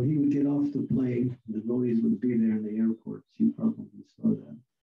 And when he would get off the plane, the devotees would be there in the airports. You probably saw that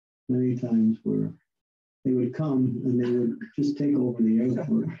many times where they would come and they would just take over the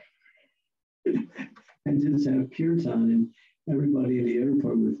airport and just have kirtan and everybody in the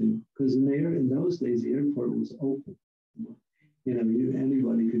airport with him. Because in those days, the airport was open.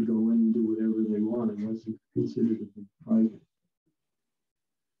 Anybody could go in and do whatever they wanted. It wasn't considered to be private.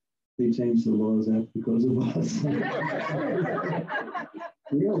 They changed the laws after because of us.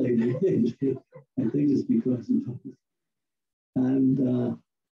 Really, I think it's because of us.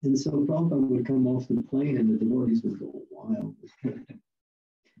 And so Prabhupada would come off the plane and the devotees would go wild.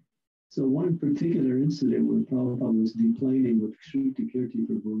 So one particular incident where Prabhupada was deplaning with Shruti Kirti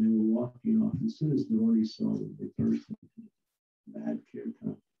Prabhu, and they were walking off. As soon as the devotees saw them, they burst into mad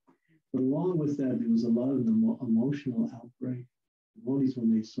kirtan. But along with that, there was a lot of emotional outbreak. Devotees, when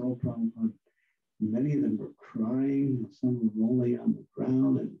they saw Prabhupada, many of them were crying, some were rolling on the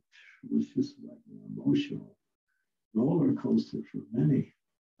ground, and it was just like an emotional roller coaster for many.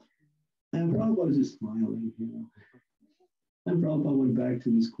 And Prabhupada was just smiling, And Prabhupada went back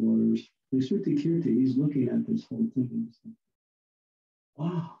to his quarters. And Shruti Kirti, he's looking at this whole thing and he's like,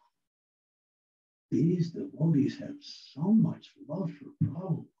 wow, these devotees have so much love for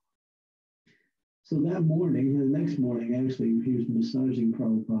Prabhupada. So that morning, the next morning, actually, he was massaging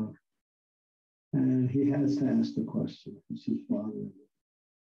Prabhupada. And he has to ask the question, which is bothering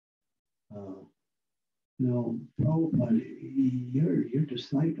him. Prabhupada, your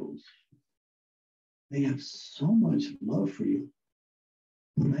disciples, they have so much love for you,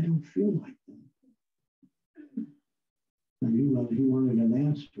 but I don't feel like them. And he wanted an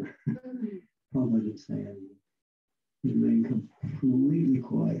answer. Prabhupada didn't say anything. He remained completely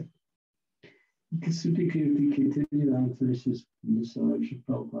quiet. Shruti Kirti continued on, finished his massage.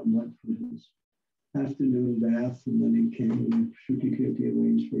 Prabhupada went for his afternoon bath, and then he came and Shruti Kirti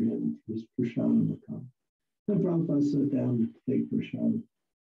arranged for him his prasadam to come. Then Prabhupada sat down to take prasadam.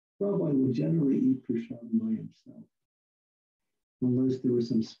 Prabhupada would generally eat prasadam by himself, unless there were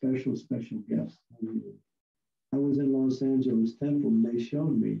some special guests. I was in Los Angeles Temple, and they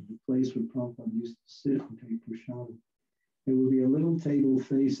showed me the place where Prabhupada used to sit and take prasadam. It would be a little table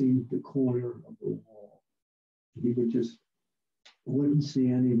facing the corner of the wall. He wouldn't see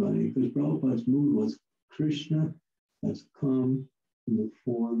anybody, because Prabhupada's mood was Krishna has come in the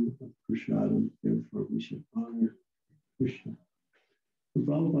form of prasadam, therefore we should honor Krishna. But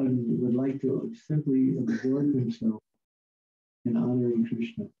Prabhupada would like to simply absorb himself in honoring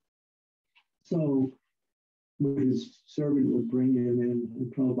Krishna. So his servant would bring him in,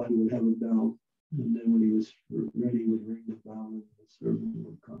 and Prabhupada would have a bell. And then when he was ready, he would ring the bell, and the servant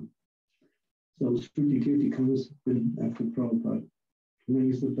would come. So Shruti Kirti comes in after Prabhupada,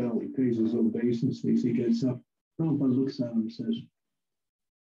 rings the bell, he pays his obeisances, he gets up. Prabhupada looks at him and says,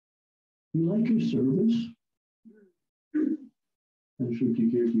 "You like your service?" And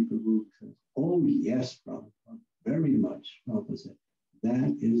Shruti Kirti Prabhu says, "Oh yes, Prabhupada, very much." Prabhupada said,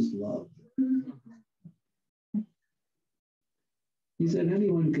 "That is love." He said,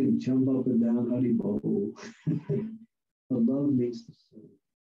 anyone can jump up and down, Hari Bol. But love means to serve.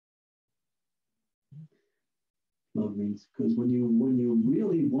 love means. Because when you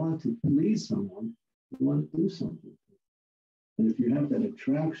really want to please someone, you want to do something. And if you have that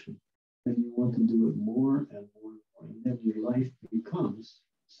attraction, then you want to do it more and more and more. And then your life becomes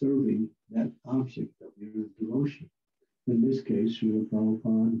serving that object of your devotion. In this case, Srila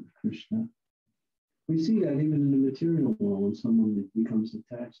Prabhupada, Krishna. We see that even in the material world, when someone becomes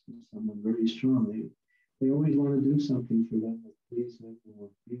attached to someone very strongly, they always want to do something for them, or please them, or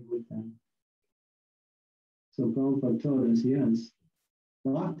be with them. So Prabhupada taught us, yes,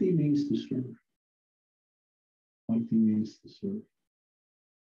 bhakti means to serve. Bhakti means to serve.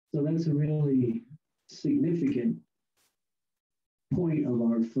 So that's a really significant point of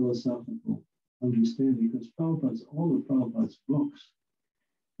our philosophical understanding, because all of Prabhupada's books,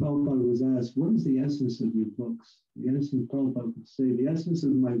 Prabhupada was asked, what is the essence of your books? The essence, Prabhupada would say, the essence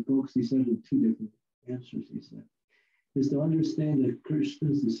of my books, he said with two different answers, he said, is to understand that Krishna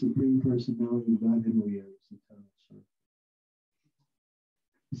is the Supreme Personality of Godhead, and we are his eternal servant.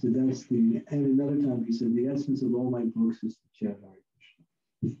 He said, that's the, and another time he said, the essence of all my books is to chant Hare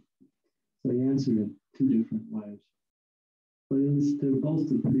Krishna. So he answered it two different ways. But they're both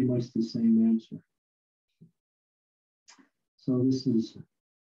pretty much the same answer. So this is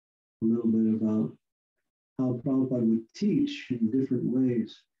a little bit about how Prabhupada would teach in different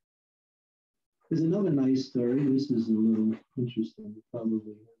ways. There's another nice story. This is a little interesting. You probably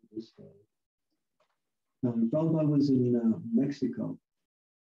heard this story. Prabhupada was in Mexico,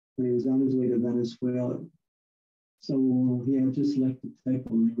 and he was on his way to Venezuela. So he had just left the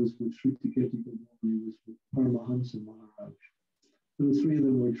temple. He was with Shrutikirti Prabhu. He was with Paramahansa Maharaj. So the three of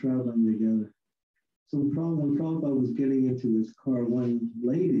them were traveling together. So when Prabhupada was getting into his car, one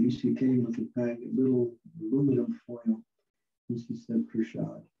lady, she came with a packet, little aluminum foil, and she said,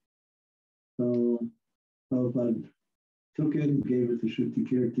 Prasad. So Prabhupada took it and gave it to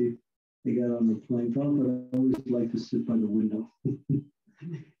Shrutikirti. They got on the plane. Prabhupada always liked to sit by the window.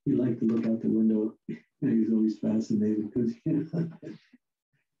 He liked to look out the window, and he was always fascinated because,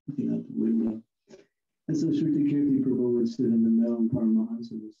 looking out the window. And so Shrutikirti Prabhu would sit in the middle, and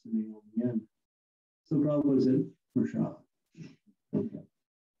Paramahansa was sitting on the end. So Prabhupada said, Prasad. Okay.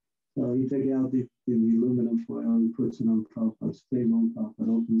 So he took out the aluminum foil and puts it on Prabhupada's table, and Prabhupada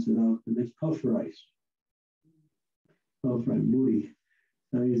opens it up, and it's puff rice. Puff rice, moody.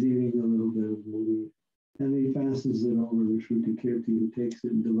 Now he's eating a little bit of moody. And he passes it over to Shrutikirti, who takes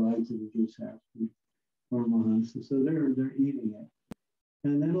it and divides it and gives half to Paramahansa. So they're eating it.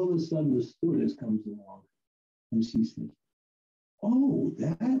 And then all of a sudden the stewardess comes along, and she says, oh,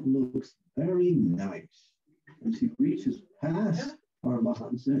 that looks very nice. And she reaches past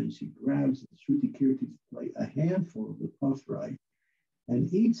Paramahansa and she grabs Shrutikirti's plate, a handful of the puff rice,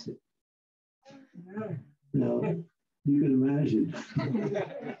 and eats it. Now, you can imagine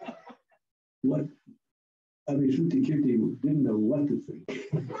what, I mean, Shrutikirti didn't know what to think.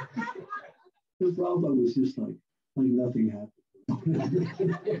 The Prabhupada was just like nothing happened.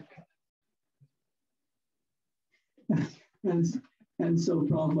 And so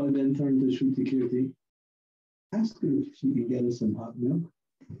Prabhupada then turned to Shrutikirti, asked her if she could get us some hot milk.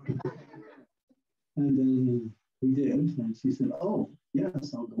 And then he did. And she said, oh,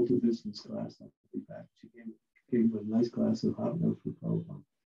 yes, I'll go to business class. I'll be back. She gave him a nice glass of hot milk for Prabhupada.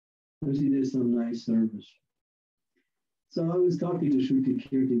 And she did some nice service. So I was talking to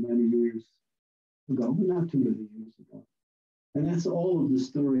Shrutikirti many years ago, but not too many years ago. And that's all of the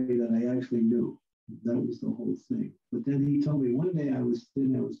story that I actually knew. That was the whole thing. But then he told me one day I was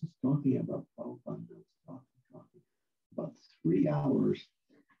just talking about Prabhupada. I was talking about 3 hours.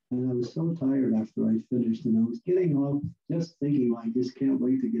 And I was so tired after I finished. And I was getting off just thinking, I just can't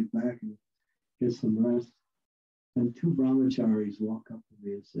wait to get back and get some rest. And 2 brahmacharis walk up to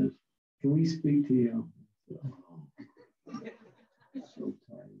me and says, can we speak to you? I said, oh, I'm so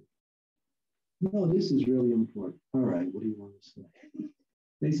tired. No, this is really important. All right, what do you want to say?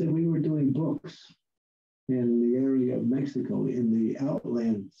 They said we were doing books in the area of Mexico, in the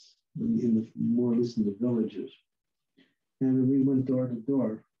outlands, in the more or less in the villages. And we went door to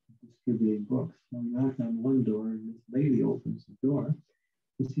door distributing books. And we knocked on one door, and this lady opens the door.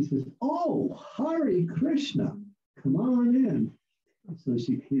 And she says, oh, Hare Krishna, come on in. So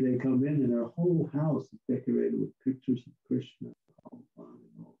they come in, and their whole house is decorated with pictures of Krishna, and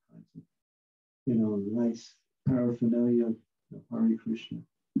all kinds of, nice paraphernalia of Hare Krishna.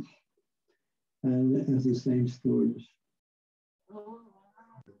 And as the same stewardess.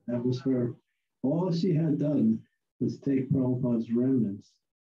 That was her. All she had done was take Prabhupada's remnants,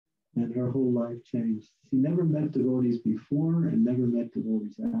 and her whole life changed. She never met devotees before and never met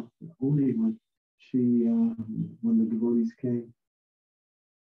devotees after. Only when when the devotees came,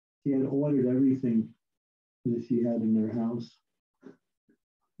 she had ordered everything that she had in her house.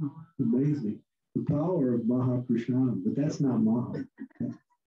 Amazing. The power of Mahaprashanam, but that's not Maha.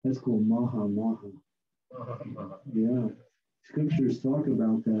 That's called Maha. Yeah. Scriptures talk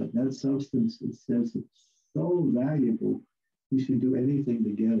about that. That substance, it says it's so valuable, you should do anything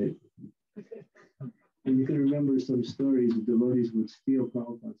to get it. And you can remember some stories of devotees would steal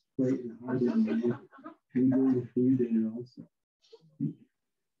Prabhupada's plate and hide it in the book. We did it also.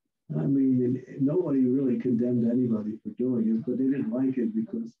 I mean, nobody really condemned anybody for doing it, but they didn't like it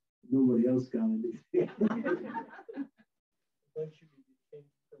because nobody else got anything. Eventually, they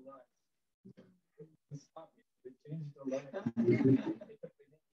changed the lives. They changed the lives.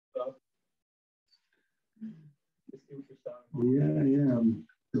 Yeah.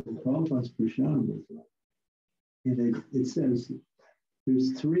 Prabhupada's Prashad was like, it says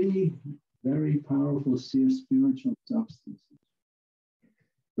there's three very powerful spiritual substances.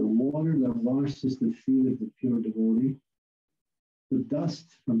 The water that washes the feet of the pure devotee, the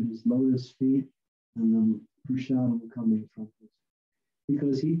dust from his lotus feet, and the prashadam coming from his.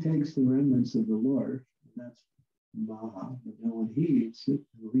 Because he takes the remnants of the Lord, and that's Maha. But then when he eats it,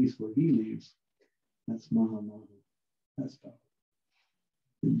 at least when he leaves, that's Maha. That's powerful.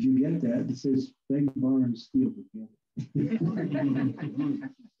 Did you get that? It says beg, borrow, and steal together.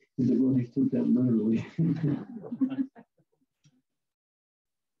 The devotees took that literally.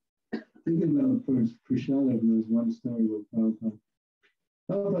 Thinking about first Prashadam, there's one story with Prabhupada.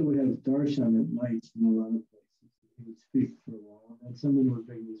 Prabhupada would have darshan at nights in a lot of places. He would speak for a while, and someone would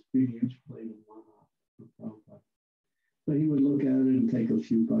bring this big huge plate of Maha for Prabhupada. So he would look at it and take a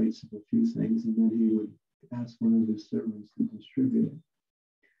few bites of a few things, and then he would ask one of his servants to distribute it.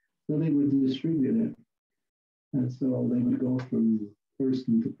 So they would distribute it. And so they would go from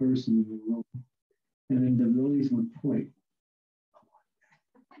person to person in the room. And then the devotees would point.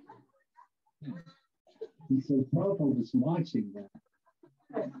 And so Prabhupada was watching that.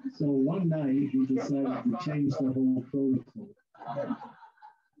 So one night he decided to change the whole protocol.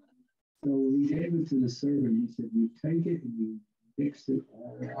 So when he gave it to the servant, he said, you take it and you mix it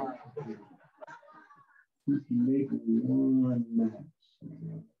all up. You can make one match.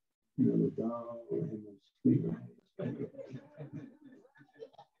 You know, the dal and the sweet rice.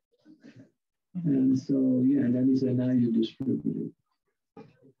 And so, yeah, and then he said, now you distribute it.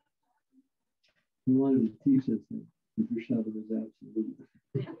 He wanted to teach us that the prashad was absolute.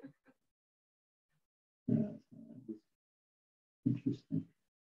 Interesting.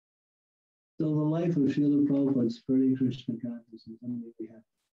 So the life of Srila Prabhupada spreading Krishna consciousness, we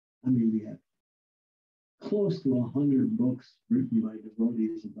have close to 100 books written by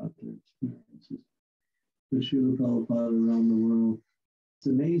devotees about their experiences. For Srila Prabhupada around the world. It's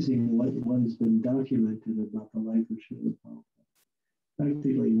amazing what has been documented about the life of Srila Prabhupada.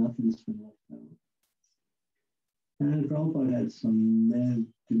 Practically nothing's been left out. And Prabhupada had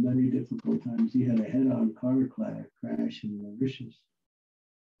many difficult times. He had a head-on car crash in Mauritius.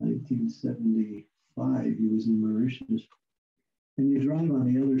 1975, he was in Mauritius. And you drive on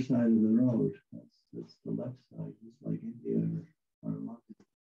the other side of the road. That's the left side, just like India or London.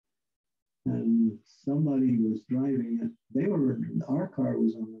 And somebody was driving it. Our car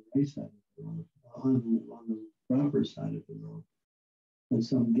was on the right side of the road, on the proper side of the road. But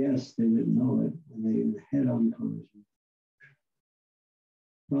some guests, they didn't know it, and they head-on collision.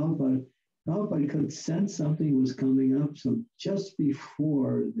 Prabhupada could sense something was coming up, so just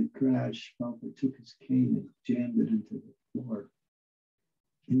before the crash, Prabhupada took his cane and jammed it into the floor.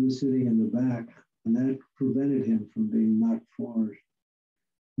 He was sitting in the back, and that prevented him from being knocked forward.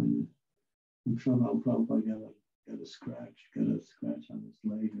 And somehow Prabhupada got a scratch on his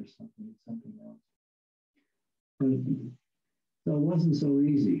leg or something else. But so it wasn't so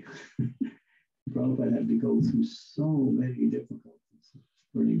easy. Prabhupada had to go through so many difficulties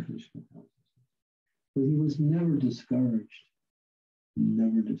spreading Krishna consciousness. But he was never discouraged.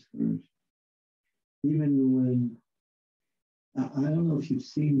 Never discouraged. Even when, I don't know if you've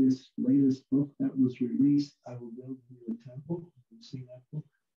seen this latest book that was released, I Will Build You a Temple. Have you seen that book?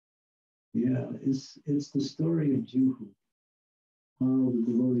 Yeah, it's the story of Juhu, how the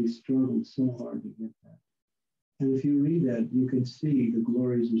devotees struggled so hard to get that. And if you read that, you can see the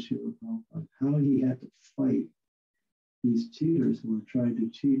glories of Srila Prabhupada, how he had to fight these cheaters who were trying to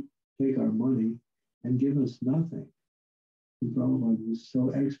take our money and give us nothing. And Prabhupada was so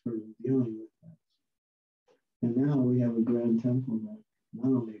expert in dealing with that. And now we have a grand temple that,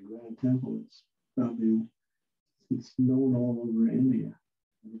 not only a grand temple, it's known all over India.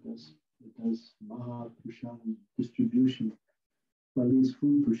 And it does Maha Prashadam distribution, or at least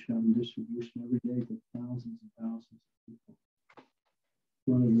food Prashadam distribution every day to thousands and thousands of people.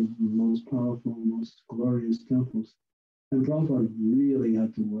 One of the most powerful, most glorious temples. And Prabhupada really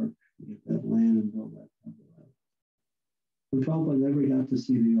had to work to get that land and build that temple out. And Prabhupada never got to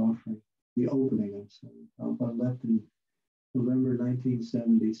see the offering, the opening, I'm sorry. Prabhupada left in November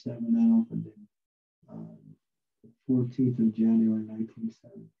 1977 and opened in the 14th of January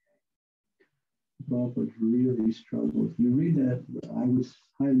 1978. Prabhupada really struggled. If you read that, I would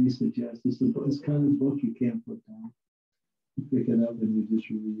highly suggest it's kind of book you can't put down. You pick it up and you just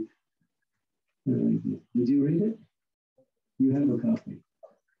read. Did you read it? You have a copy.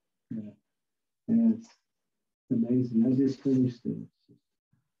 Yeah. And it's amazing. I just finished it.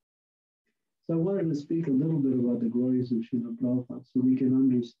 So I wanted to speak a little bit about the glories of Srila Prabhupada so we can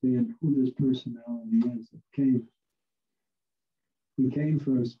understand who this personality is that came. He came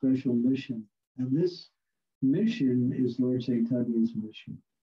for a special mission. And this mission is Lord Chaitanya's mission.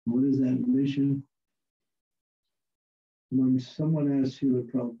 What is that mission? When someone asked Srila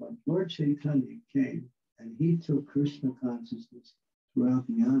Prabhupada, Lord Chaitanya came and he took Krishna consciousness throughout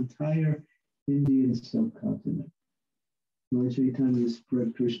the entire Indian subcontinent. Lord Chaitanya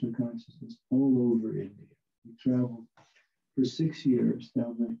spread Krishna consciousness all over India. He traveled for 6 years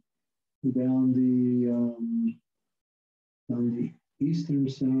down the eastern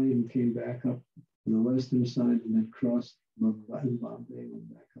side and came back up to the western side and then crossed Bombay and went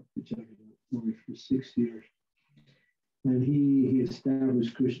back up to Jagannath Puri for 6 years. And he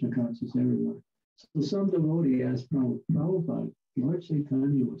established Krishna consciousness everywhere. So some devotee asked Prabhupada, Lord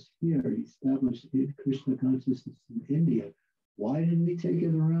Chaitanya was here. He established Krishna consciousness in India. Why didn't he take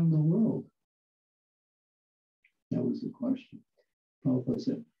it around the world? That was the question. Prabhupada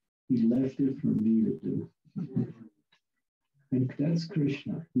said, he left it for me to do. And that's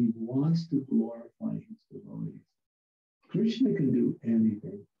Krishna. He wants to glorify his devotees. Krishna can do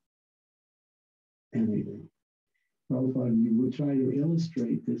anything. Anything. Prabhupada, you would try to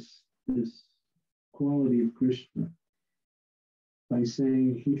illustrate this quality of Krishna by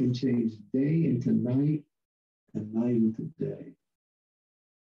saying he can change day into night and night into day.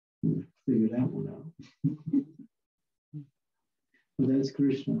 We'll figure that one out. But that's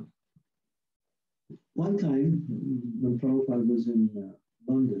Krishna. One time, when Prabhupada was in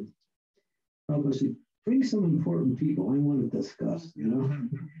London, Prabhupada said, bring some important people I want to discuss,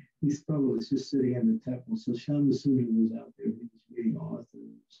 He's probably just sitting in the temple. So Shamasuni was out there. He was reading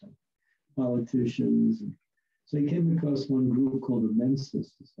authors and politicians. And so he came across one group called the Mensa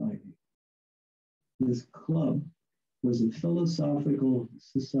Society. This club was a philosophical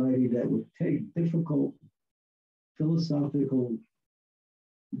society that would take difficult philosophical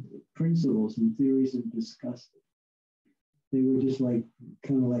principles and theories and discuss it. They were just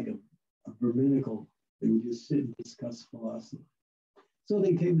kind of like a Brahminical. They would just sit and discuss philosophy. So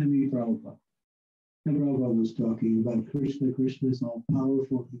they came to meet Prabhupada. And Prabhupada was talking about Krishna. Krishna is all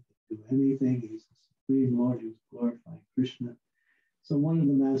powerful. He can do anything. He's the Supreme Lord. He was glorifying Krishna. So one of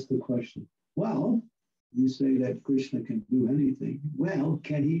them asked the question, well, you say that Krishna can do anything. Well,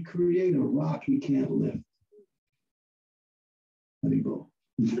 can he create a rock he can't lift? Let it go.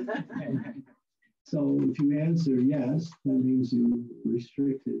 So if you answer yes, that means you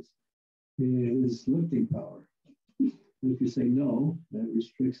restrict his lifting power. And if you say no, that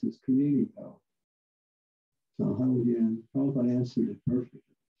restricts his creating power. So how would you answer? Prabhupada answered it perfectly.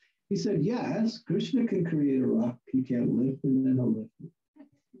 He said, yes, Krishna can create a rock he can't lift, and then he'll lift it.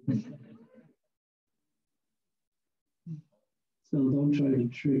 So don't try to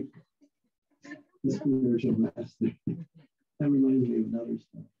trick the spiritual master. That reminds me of another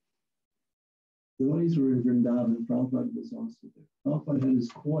story. The devotees were in Vrindavan. Prabhupada was also there. Prabhupada had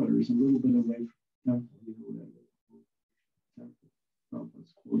his quarters a little bit away from the temple.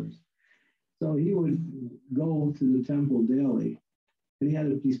 Prabhupada's quarters. So he would go to the temple daily, and he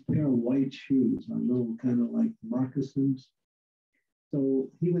had these pair of white shoes, on little kind of like moccasins.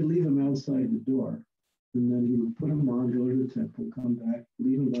 So he would leave them outside the door, and then he would put them on, go to the temple, come back,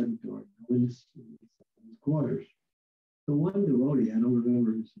 leave them by the door, go in his quarters. So one devotee, I don't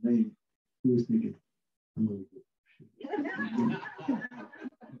remember his name, he was thinking, I'm going to get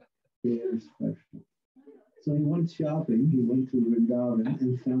they're special. So he went shopping. He went to Vrindavan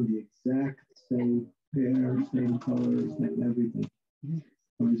and found the exact same pair, same colors, same everything.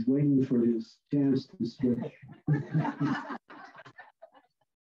 So he's waiting for his chance to switch.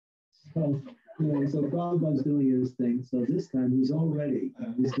 So Prabhupada's doing his thing. So this time he's all ready.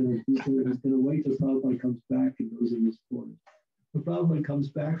 He's gonna wait till Prabhupada comes back and goes in his quarters. But Prabhupada comes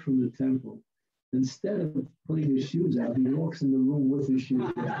back from the temple. Instead of putting his shoes out, he walks in the room with his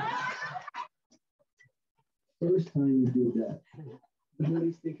shoes out. First time he did that. And then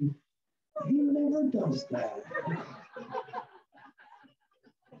he's thinking, he never does that.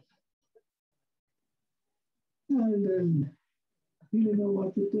 then he didn't know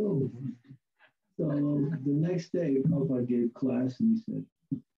what to do. So the next day, Prabhupada gave class and he said,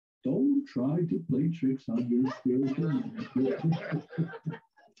 don't try to play tricks on your spiritual master.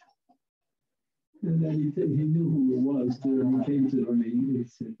 And then he knew who it was too, and he came to me and he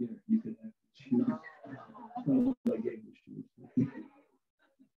said, yeah, you can have the shoes. Prabhupada gave the shoes.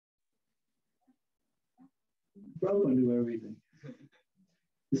 Prabhupada knew everything.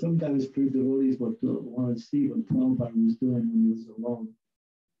 Sometimes devotees would want to see what Prabhupada was doing when he was alone.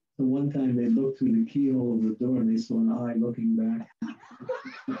 So one time they looked through the keyhole of the door and they saw an eye looking back.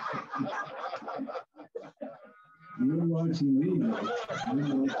 You're watching me now.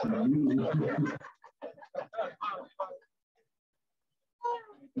 I'm watching you.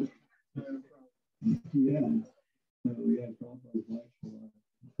 Yeah. So yeah, Prabhupada's watchful.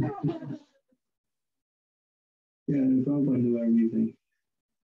 Yeah, and Prabhupada knew everything.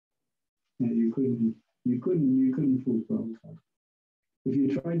 And you couldn't fool Prabhupada. If you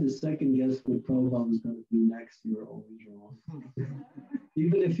tried to second guess what Prabhupada was going to do next, you were always wrong.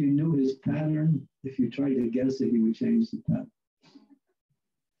 Even if you knew his pattern, if you tried to guess it, he would change the pattern.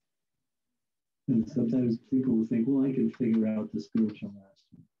 And sometimes people will think, well, I can figure out the spiritual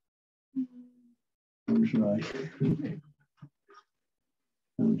master. Don't try.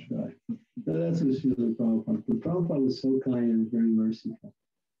 Don't try. So that's what Srila Prabhupada. But Prabhupada was so kind and very merciful.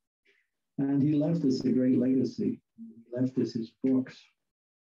 And he left us a great legacy. He left us his books.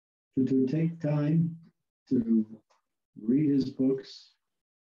 To take time to read his books,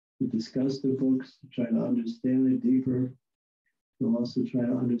 to discuss the books, to try to understand it deeper, to also try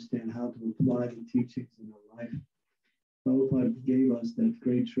to understand how to apply the teachings in our life. Prabhupada gave us that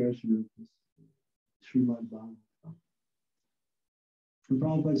great treasure of this Srimad Bhagavatam. And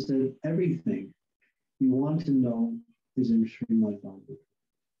Prabhupada said, everything you want to know is in Srimad Bhagavatam.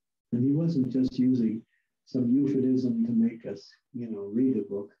 And he wasn't just using some euphemism to make us, read a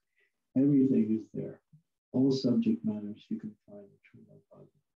book. Everything is there. All subject matters you can find in Srimad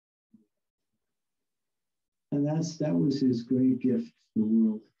Bhagavatam. And that was his great gift to the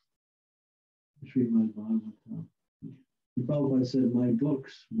world, Srimad Bhagavatam. And Prabhupada said, my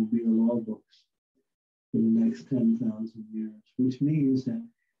books will be the law books for the next 10,000 years, which means that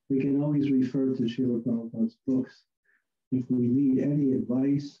we can always refer to Srila Prabhupada's books if we need any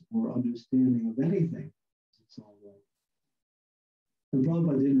advice or understanding of anything. It's all right. And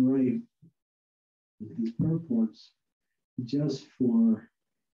Prabhupada didn't write his purports just for,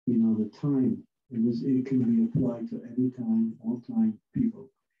 the time. It can be applied to any time, all time people.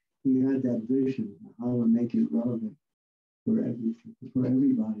 He had that vision of how to make it relevant for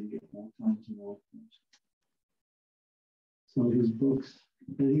everybody at all times and all places. So his books,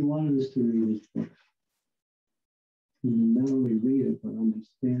 and he wanted us to read his books. And not only read it, but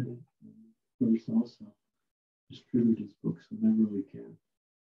understand it. And of course, also distribute his books whenever we can.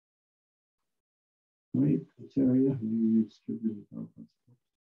 Right, Acharya, we distribute Prabhupada's books.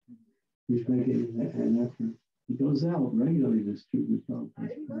 He's making an effort. He goes out regularly to distribute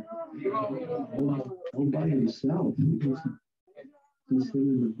Prabhupada's books. All by himself. He doesn't just him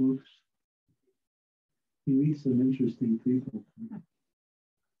in the books. He meets some interesting people.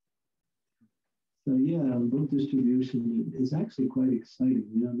 So yeah, book distribution is actually quite exciting.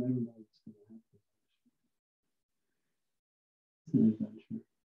 You never know what's going to happen. It's an adventure.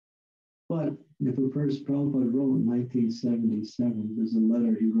 But if a person, Prabhupada wrote in 1977, there's a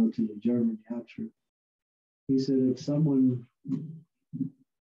letter he wrote to the German Yatra. He said if someone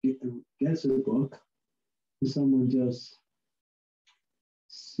gets a book, if someone just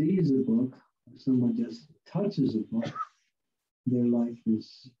sees a book, if someone just touches a book, their life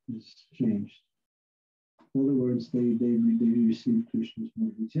is changed. In other words, they receive Krishna's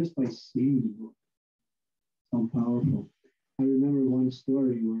mercy just by seeing the book. So powerful. I remember one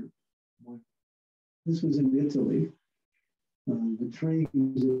story where this was in Italy. The trains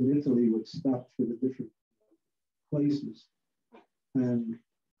in Italy would stop for the different places. And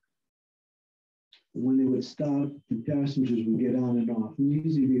when they would stop, the passengers would get on and off. And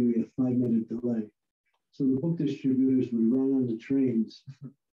usually there would be a 5-minute delay. So the book distributors would run on the trains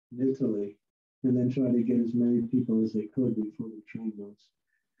in Italy and then try to get as many people as they could before the train goes.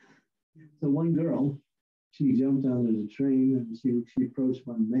 So one girl, she jumped onto the train and she approached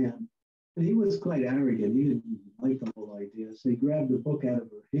one man. And he was quite arrogant. He didn't like the whole idea. So he grabbed the book out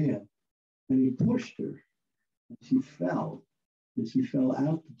of her hand and he pushed her. And she fell. And she fell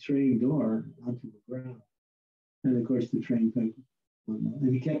out the train door onto the ground. And of course, the train picked one up.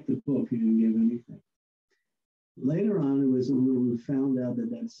 And he kept the book. He didn't give anything. Later on, it was we found out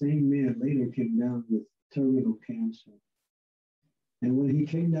that same man later came down with terminal cancer. And when he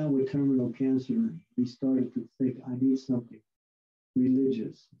came down with terminal cancer, he started to think, I need something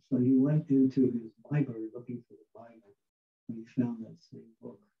religious. So he went into his library looking for the Bible, and he found that same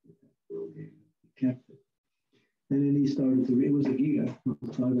book that that girl gave him. He kept it. And then he started to read, it was a Gita,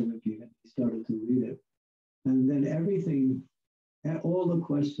 Bhagavad Gita. He started to read it. And then everything, all the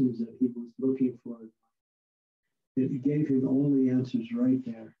questions that he was looking for, it gave him all the answers right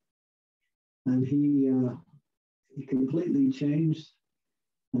there. And he completely changed.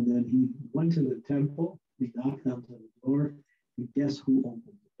 And then he went to the temple, he knocked on the door, and guess who opened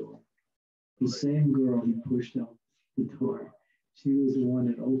the door? The same girl he pushed out the door. She was the one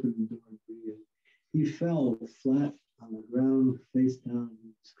that opened the door for him. He fell flat on the ground, face down, and he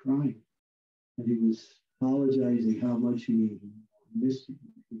was crying. And he was apologizing how much he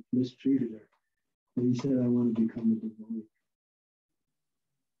mistreated her. And he said, I want to become a devotee.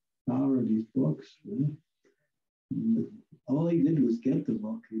 Power of these books, right? All he did was get the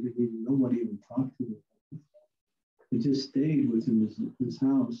book. He didn't even, nobody even talked to him. It just stayed within his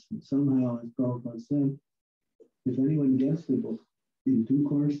house. And somehow, as Prabhupada said, if anyone gets the book, in due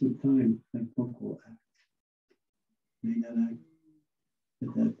course of time, that book will act. May not act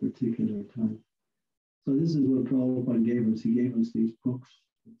at that particular time. So this is what Prabhupada gave us. He gave us these books,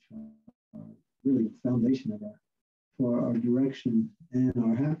 which are really the foundation of our, for our direction and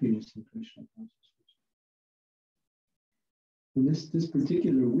our happiness in Krishna consciousness. And this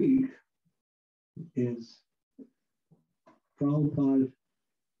particular week is Prabhupada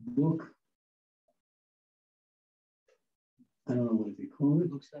book, I don't know what they call it.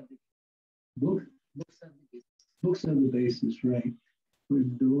 Books of the basis, right? Where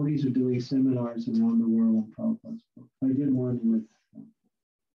devotees are doing seminars around the world on Prabhupada's book. I did one with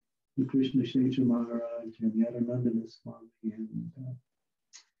the Krishna Kshetra Maharaj and Yadunandana Swami and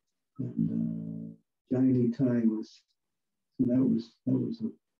Jayani Tai was, so that was a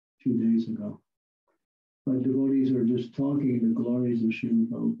few days ago. But devotees are just talking the glories of Srila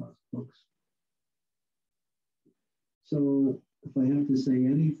Prabhupada's books. So if I have to say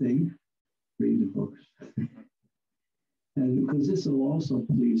anything, read the books. And because this will also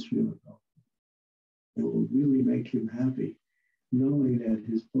please Srila Prabhupada. It will really make him happy, knowing that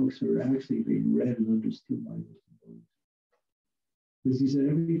his books are actually being read and understood by his devotees. Because he said,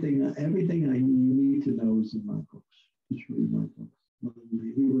 everything you need to know is in my books. Just read my books.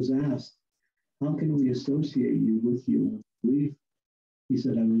 When he was asked, how can we associate you with you? He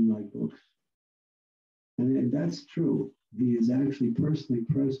said, I'm in my books. And that's true. He is actually personally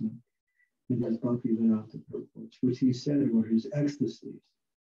present in his Bhaktivedanta books, which he said were his ecstasies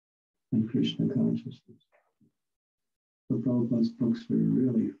in Krishna consciousness. So Prabhupada's books were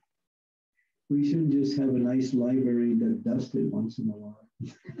really, we shouldn't just have a nice library that dusted once in a while.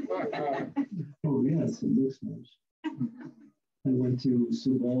 Oh yes, it looks nice. I went to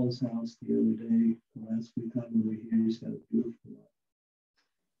Subal's house the other day, the last week time we were here. He's got a beautiful one.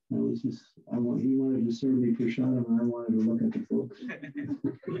 I was just, he wanted to serve me prasadam and I wanted to look at the books.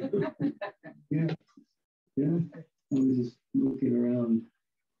 Yeah. I was just looking around.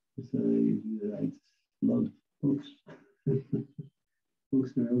 So I love books.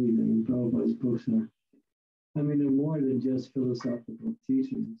 Books are everything. And Prabhupada's books are, I mean, they're more than just philosophical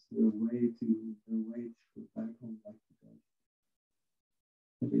teachings. They're a way to go back home like that.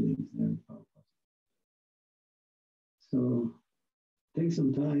 Everything's there in Prabhupada. So take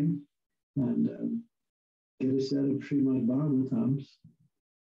some time and get a set of Srimad Bhagavatams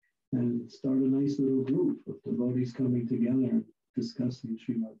and start a nice little group of devotees coming together and discussing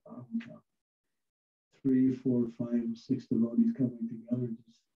Srimad Bhagavatam. 3, 4, 5, 6 devotees coming together and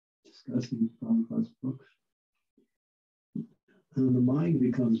just discussing Prabhupada's books. And the mind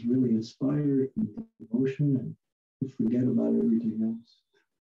becomes really inspired and devotion, and you forget about everything else.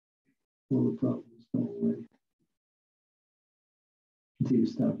 All the problems go away. Until you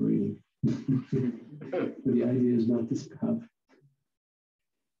stop reading. But the idea is not to stop.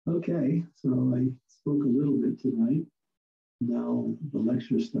 Okay, so I spoke a little bit tonight. Now the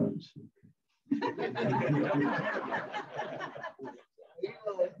lecture starts.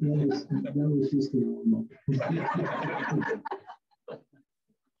 That was just a normal.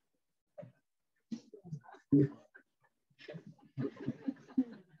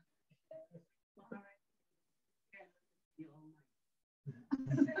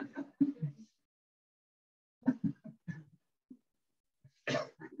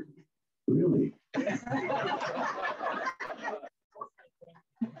 Really?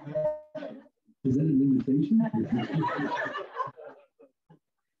 Is that an invitation?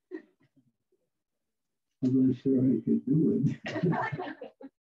 I'm not sure I could do it.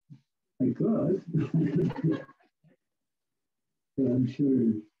 I could. I'm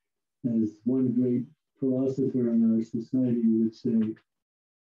sure, as one great philosopher in our society would say,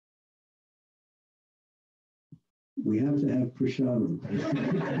 we have to have prasadam.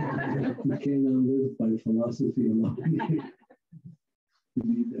 We cannot live by philosophy alone. We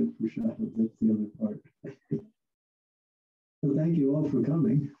need that prasadam. That's the other part. So thank you all for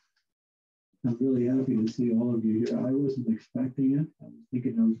coming. I'm really happy to see all of you here. I wasn't expecting it. I was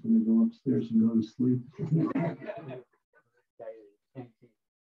thinking I was going to go upstairs and go to sleep.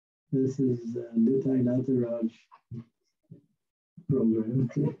 This is Nitai Nataraj program.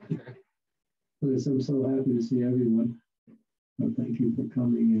 I'm so happy to see everyone. Thank you for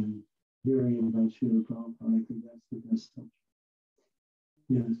coming and hearing about Srila Prabhupada. I think that's the best touch.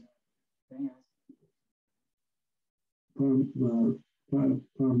 Yes.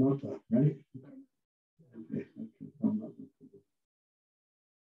 Paramata, right? Okay. Paramata.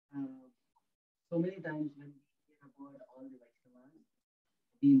 So many times when we hear about all the Vaishnavas,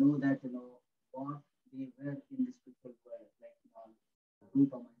 we know that, what they were in the spiritual world, like,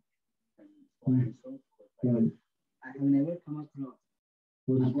 Rupa and so on and so forth. Right. I have never come across.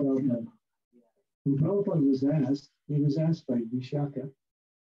 When Prabhupada was asked, he was asked by Vishaka,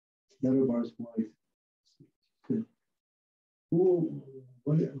 Yadavar's wife, said, who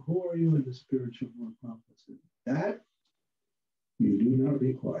are you in the spiritual world? Prabhupada said, that you do not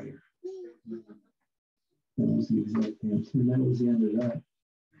require. That was the exact answer, and that was the end of that.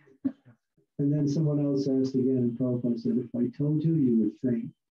 And then someone else asked again, and Prabhupada said, if I told you, you would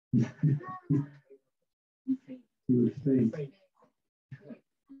faint. You would faint.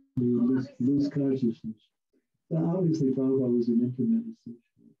 You would lose consciousness. So obviously, Prabhupada was an intimate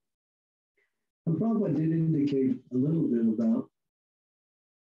associate. And Prabhupada did indicate a little bit about,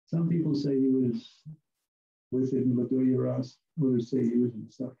 some people say he was within Madhurya Ras, others say he was in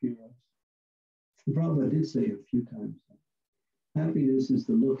Sakya Ras. And Prabhupada did say a few times, happiness is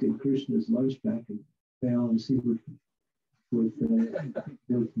to look at Krishna's lunch bag and fail and see what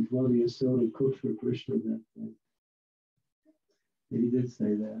Vladimir Soda cooked for Krishna that day. He did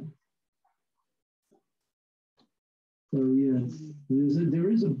say that. So yes, there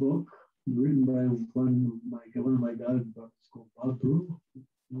is a book written by one of my godbrothers called Babru.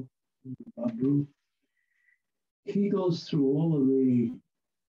 Babru. He goes through all of the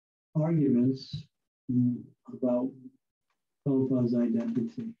arguments about Prabhupada's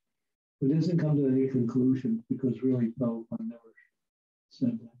identity, but doesn't come to any conclusion because really Prabhupada never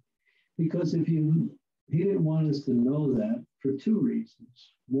said that. Because he didn't want us to know that for two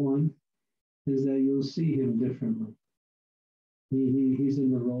reasons. One is that you'll see him differently. He's in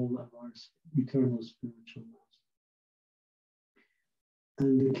the role of our eternal spiritual master.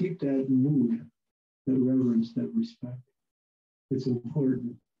 And to keep that mood, that reverence, that respect, it's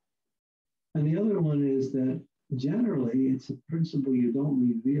important. And the other one is that generally it's a principle you don't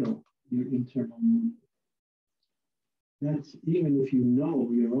reveal your internal mood. That's even if you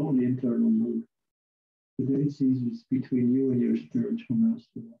know your own internal mood. It's between you and your spiritual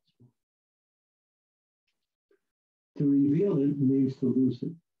master. To reveal it means to lose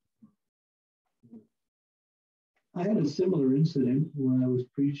it. I had a similar incident when I was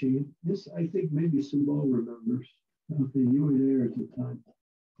preaching. This, I think maybe Subal remembers. You were there at the time.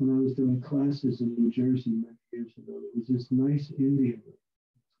 When I was doing classes in New Jersey many years ago, there was this nice Indian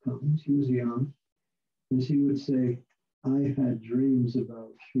woman. She was young. And she would say, I had dreams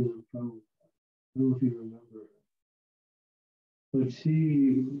about Srila Prabhupada. I don't know if you remember her. But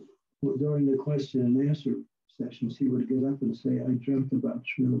she, during the question and answer session, she would get up and say, I dreamt about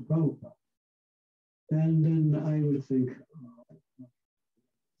Srila Prabhupada. And then I would think, oh, it's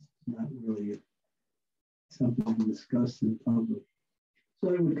not really something to discuss in public. So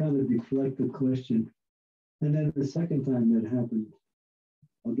I would kind of deflect the question. And then the second time that happened,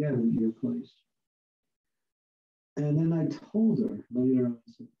 again in your place. And then I told her later on,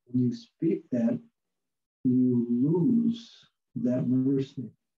 I said, when you speak that, you lose that mercy.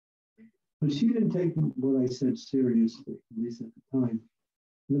 But she didn't take what I said seriously, at least at the time.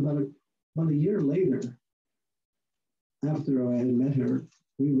 And about a year later, after I had met her,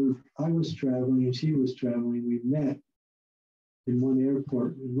 I was traveling and she was traveling. We met in one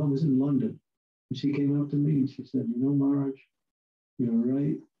airport. It was in London. And she came up to me and she said, Maharaj, you're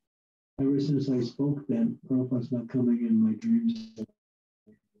right. Ever since I spoke then, Prabhupada's not coming in my dreams.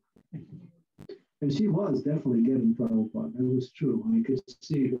 And she was definitely getting Prabhupada. It was true. I could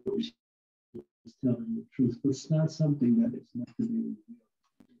see that she was telling the truth, but it's not something that is meant to be revealed.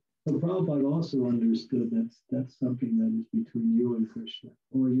 So Prabhupada also understood that's something that is between you and Krishna,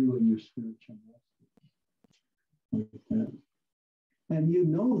 or you and your spiritual master. Like that. And you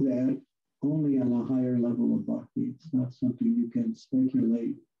know that only on a higher level of bhakti. It's not something you can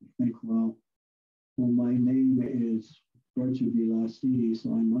speculate. Think, well, my name is Braja Vilasini,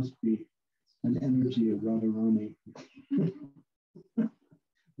 so I must be an energy of Radharani.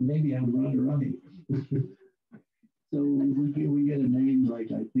 Maybe I'm Radharani. So we get a name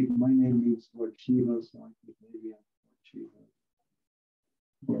like, I think my name means Lord Shiva, so I think maybe I'm Lord Shiva.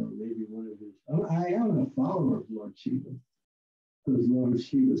 Or maybe one of his, I am a follower of Lord Shiva. Because Lord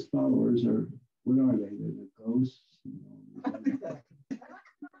Shiva's followers are, what are they? They're the ghosts.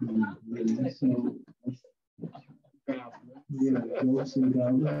 So, yeah, ghosts and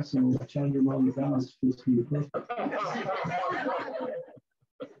goblins. So Candramauli Das fits me perfect.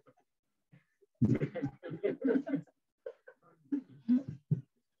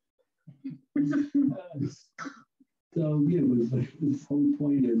 So yeah, the whole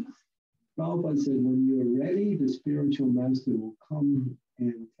point is, Prabhupada said, when you're ready, the spiritual master will come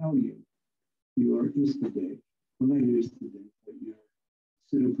and tell you your Istadev. Well, not your Istadev, but your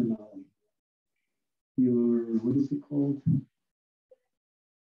Siddha Pranali. Your, what is it called?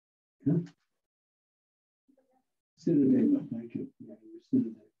 Huh? Siddhadeva, thank you. Yeah, your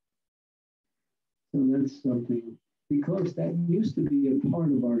Siddhadeva. So that's something, because that used to be a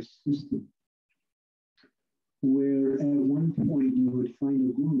part of our system, where at one point you would find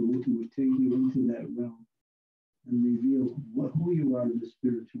a guru who would take you into that realm and reveal who you are in the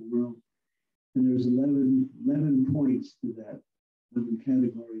spiritual realm. And there's 11 points to that, 11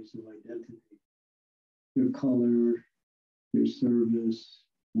 categories of identity. Your color, your service,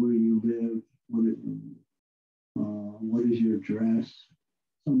 where you live, what is your dress,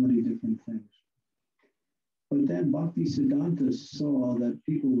 so many different things. But then Bhakti Siddhanta saw that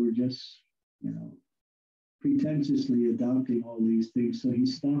people were just, pretentiously adopting all these things, so he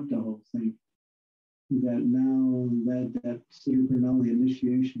stopped the whole thing. That now that Siddha Pranali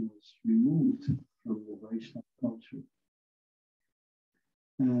initiation was removed from the Vaishnava culture.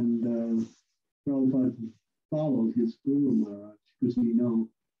 And Prabhupada followed his Guru Maharaj, because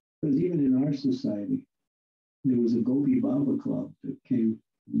because even in our society, there was a Gopi Baba club that came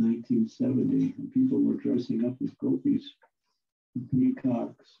in 1970, and people were dressing up as gopis, and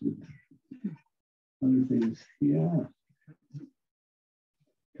peacocks, and other things. Yeah.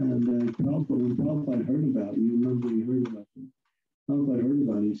 And when Prabhupada heard about it, you remember he heard about it. Prabhupada heard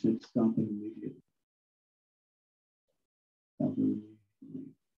about it, he said, stop it immediately. Stop it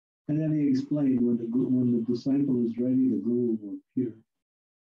immediately. And then he explained, when the disciple is ready, the guru will appear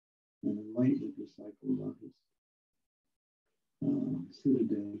and enlighten the disciple about his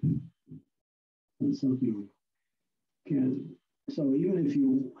Siddha. And something you can. So even if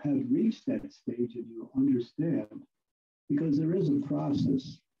you have reached that stage and you understand, because there is a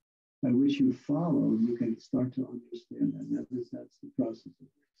process by which you follow, you can start to understand that. That's the process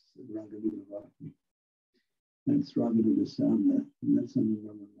of Raganuga Bhakti. That's Raganuga Samna, and that's under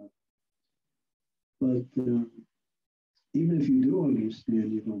number 1. But even if you do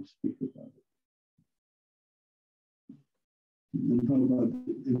understand, you don't speak about it. And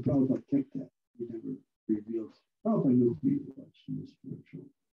Prabhupada kept that. He never revealed. Prabhupada knew who he was in the spiritual.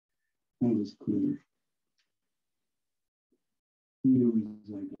 That was clear. He knew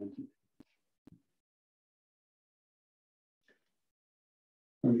his identity.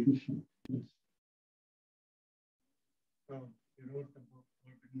 Hare Krishna. Yes. You wrote the book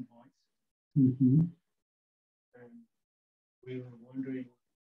Forbidden Voice. Mm-hmm. And we were wondering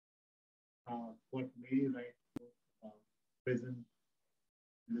what made you write the book about prison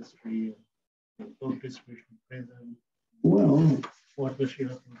industry and book distribution prison. Well, what was your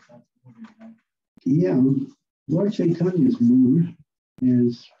thoughts about that? Yeah, Lord Chaitanya's mood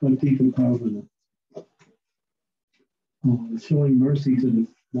is Patika Pavana, showing mercy to the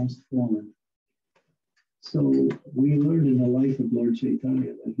most fallen. So we learned in the life of Lord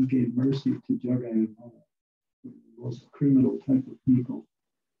Chaitanya that he gave mercy to Jagai and Mala, the most criminal type of people.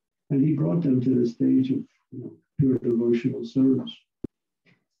 And he brought them to the stage of pure devotional service.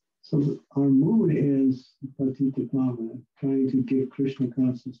 So our mood is Patita Pavana, trying to give Krishna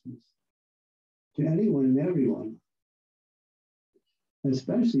consciousness to anyone and everyone,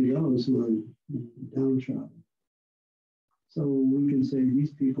 especially those who are downtrodden. So we can say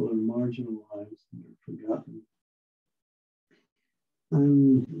these people are marginalized and they're forgotten.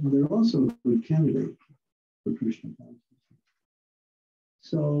 And they're also a good candidate for Krishna consciousness.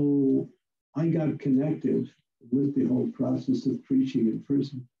 So I got connected with the whole process of preaching in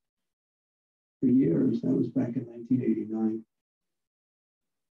prison for years. That was back in 1989.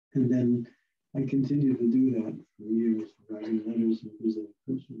 And then I continued to do that for years, writing letters and visiting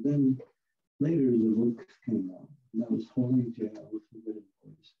Krishna. Then later the book came out. And that was Holy Jail with Forbidden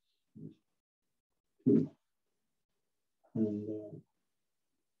Voice. too. And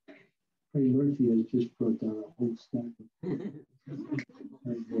Murthy has just brought down a whole stack of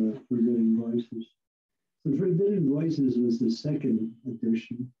Forbidden Voices. The Forbidden Voices was the second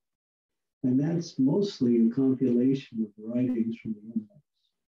edition, and that's mostly a compilation of writings from the inmates.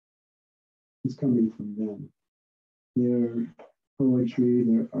 It's coming from them. Their poetry,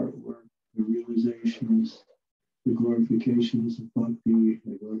 their artwork, the realizations, the glorifications of Bhakti,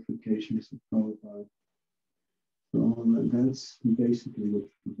 the glorifications of Prabhupada. So all that's basically what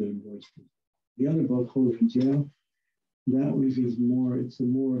Forbidden Voices. The other book, Holy Jail, that was it's a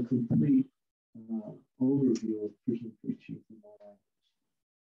more complete overview of Krishna preaching from all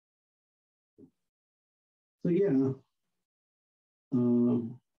angles. So yeah,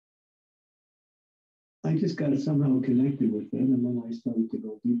 I just got somehow connected with it, and then I started to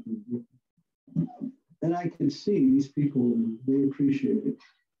go deeper and deeper. And I can see these people, they appreciate it.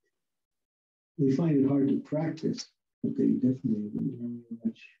 They find it hard to practice, but they definitely very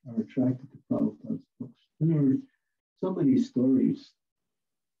much are attracted to Prabhupada's books. And there are so many stories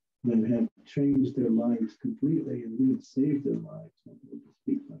that have changed their lives completely and even saved their lives. I'm able to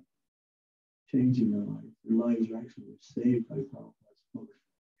speak about changing their lives. Their lives are actually saved by Prabhupada's books.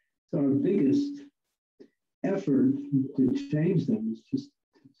 So our biggest effort to change them is just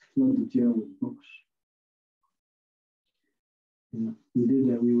to flood the jail with books. Yeah, we did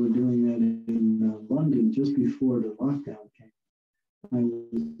that. We were doing that in London just before the lockdown came.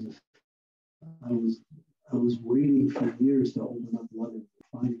 I was waiting for years to open up London.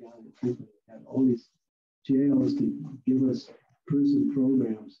 Finally got it open. We had all these jails to give us prison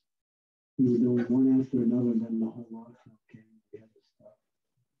programs. We were doing one after another, and then the whole lockdown came. We had to stop.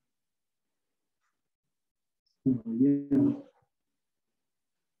 So, yeah.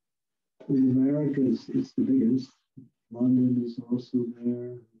 In America, it's the biggest. London is also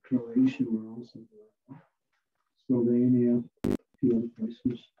there. Croatia, we're also there. Slovenia, a few other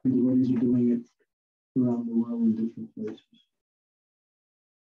places. Everybody's doing it around the world in different places.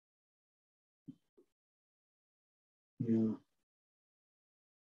 Yeah.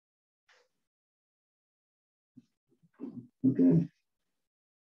 Okay.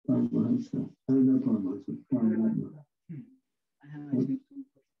 Paramahansa. Not Paramahansa. Paramatma. I have actually 2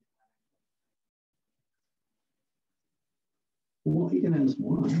 questions. Well, you can ask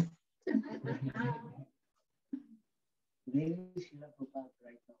one. Where is Srila Prabhupada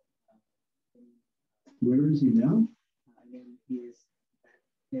right now? Where is he now? I mean, he is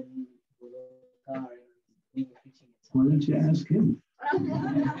in Golokar and being preaching. Why don't you ask him?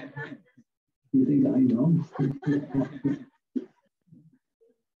 You think I know?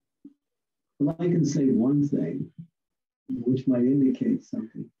 Well, I can say one thing, which might indicate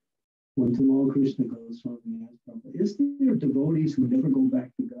something. When Tamal Krishna Goswami asked Prabhupada, is there devotees who never go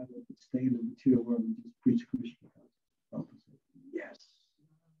back to God, but stay in the material world and just preach Krishna? Prabhupada said, yes.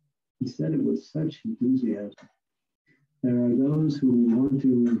 He said it with such enthusiasm. There are those who want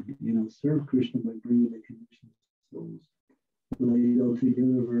to, serve Krishna by bringing the conditioned souls. When they go to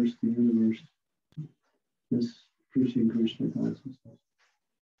universe to universe, just preaching Krishna consciousness.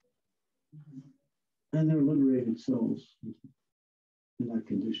 And they're liberated souls. They're not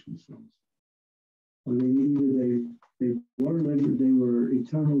conditioned souls. Or they were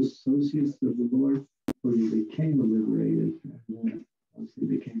eternal associates of the Lord, or they became liberated, and then once they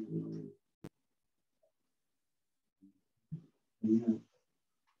became liberated. Yeah.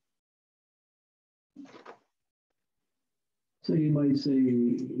 So you might say,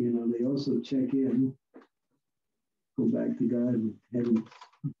 they also check in, go back to God and heaven,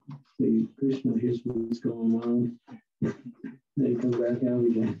 say, Krishna, here's what's going on. They come back out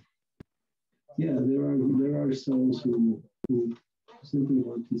again. Yeah, there are souls who simply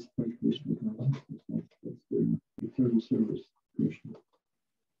want to spread Krishna consciousness. That's their eternal service to Krishna.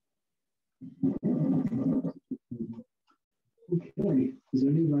 Okay, is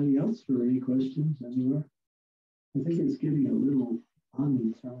there anybody else for any questions anywhere? I think it's getting a little on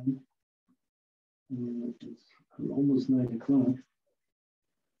in time. It's almost 9 o'clock.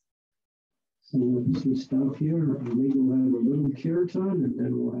 So we'll stop here. Maybe we'll have a little kirtan and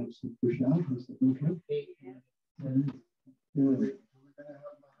then we'll have some prashad. Is that okay? Yeah.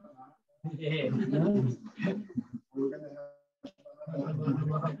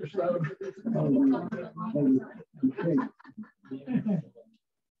 Okay.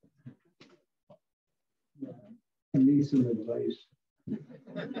 I need some advice.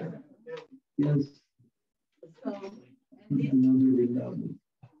 Yes. Another Vrindavan.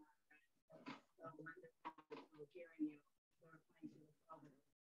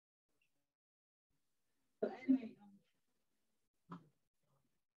 So anyway,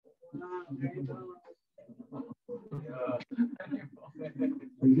 wow, very well.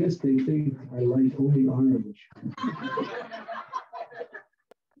 guess they think I like only orange.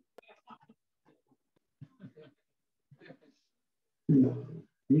 Yeah,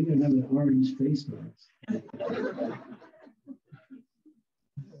 you can have an orange face mask.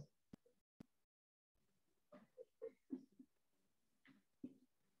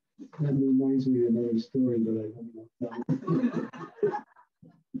 That reminds me of another story, but I don't know.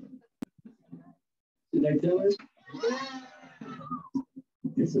 Did I tell it?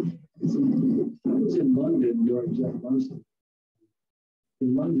 I was in London during Jack London.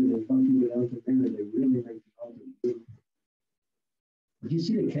 In London, if you get out to dinner, they really make the altar beautiful. Did you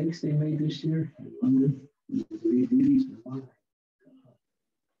see the cakes they made this year in London? These, my God.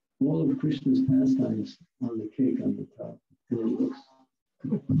 All of Krishna's pastimes on the cake on the top. And it looks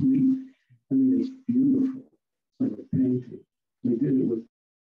complete. I mean, it's beautiful. It's like a painting. They did it with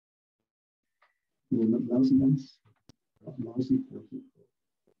mousy buns. Mousy buns.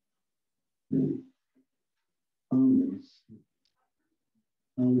 And almonds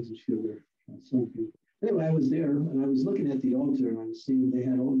and sugar, and something. Anyway, I was there and I was looking at the altar and I was seeing they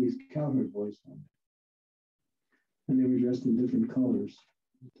had all these cowherd boys on it. And they were dressed in different colors.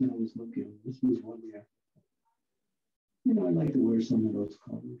 And I was looking, this was one year. You know, I'd like to wear some of those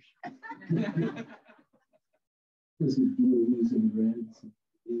colors. This is blues and reds and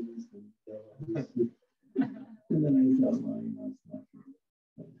blues and yellows. And then I thought, well, you know, it's not good.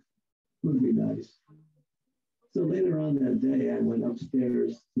 It would be nice. So later on that day, I went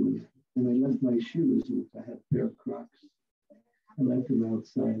upstairs and I left my shoes. I had a pair of Crocs. I left them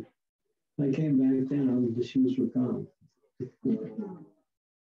outside. I came back down, the shoes were gone.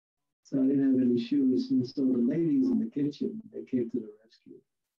 So I didn't have any shoes. And so the ladies in the kitchen, they came to the rescue.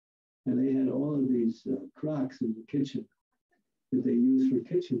 And they had all of these Crocs in the kitchen that they use for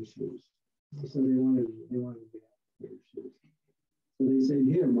kitchen shoes. So they wanted to have their shoes. So they said,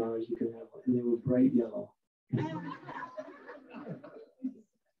 here, Maharaj, you can have one. And they were bright yellow.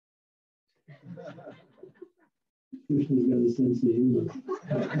 Krishna's got a sense of humor.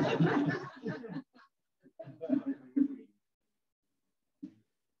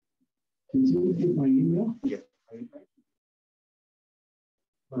 Did you get my email? Yeah.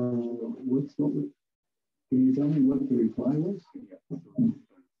 Can you tell me what the reply was? I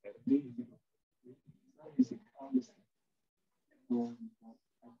think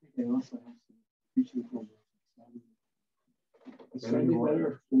they also have some preaching programs. Sunday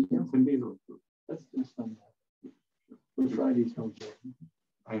better? Sundays also. Let's do Sunday. For Fridays, don't you?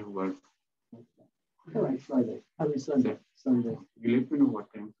 I work. All right, Friday. I mean Sunday. Sunday. You let me know what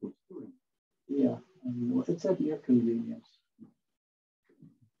time to do. Yeah, it's at your convenience.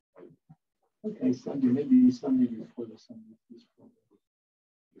 Okay, Sunday, maybe Sunday before the Sunday.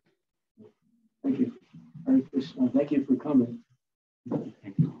 Thank you. Hare Krishna. Thank you for coming. Thank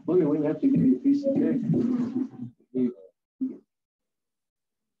you. Okay, we'll have to give you a piece of cake.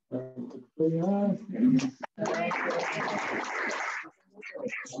 To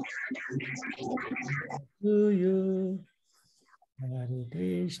you, Hare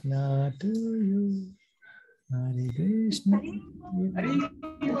Krishna, to you, Hare Krishna.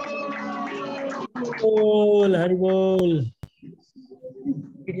 Bol, Hare Bol.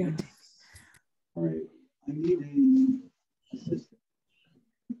 All right, I need an assistant.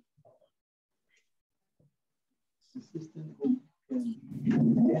 Assistant who can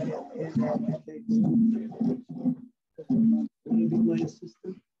Can you be my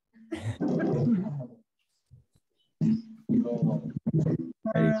assistant?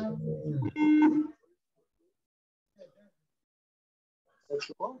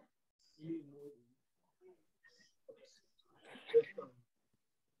 That's all.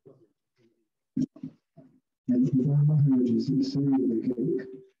 And the Maharaja is sorry of the cake.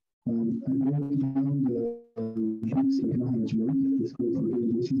 I wrote down the books that Maharaj wrote. This goes for the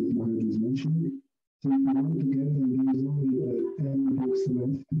wishes that Maharaj was mentioning. So if you want to get them, there is only 10 books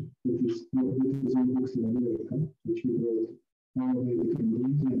left. With his own books in America, which he wrote all of it in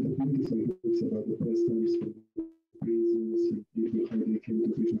English and the beautiful books about the pastimes, reasons, how they came to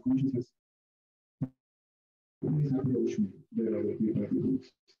Krishna consciousness. Please approach me. There are the beautiful books.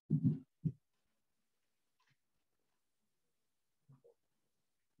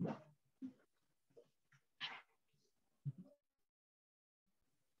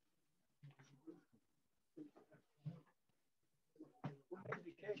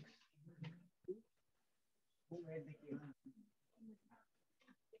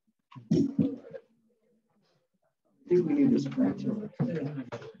 I think we need a spatula.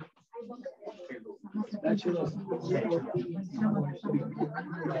 Spatula.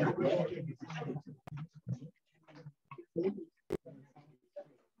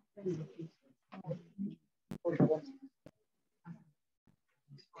 You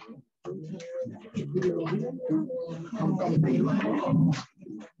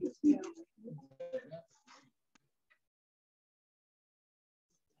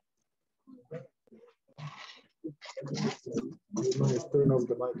might turn off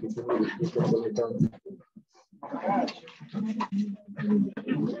the mic if you want to speak all the time.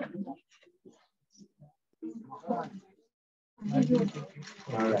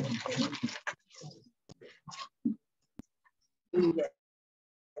 All right.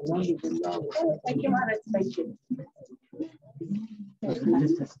 Thank you, Maharaj. Thank you.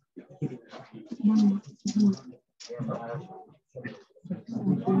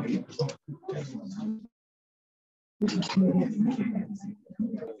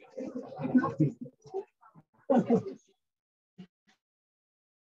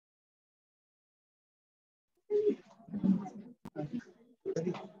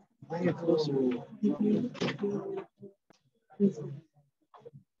 Bring it closer.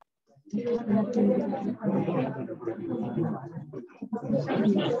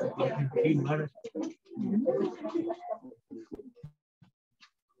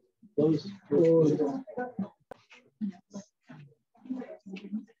 Close.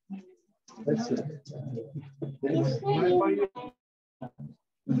 That's it.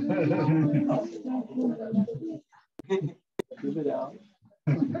 Give it out.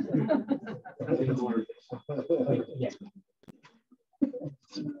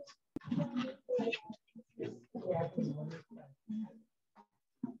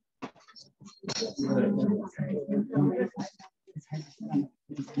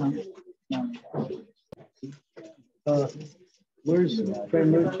 Where's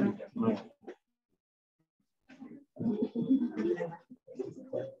Prime Merchant?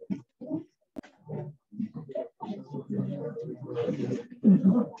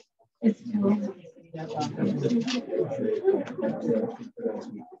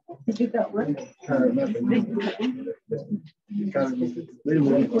 Did you got one? I'll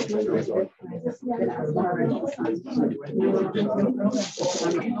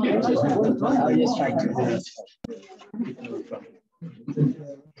just try to do it.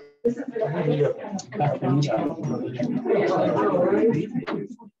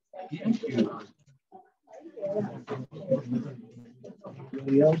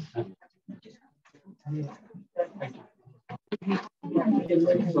 Anybody else?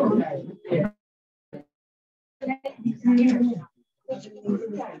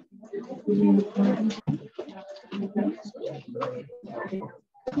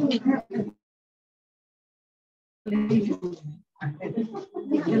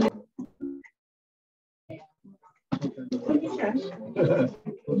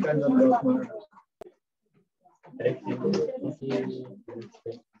 What kind of milk, Maharaja?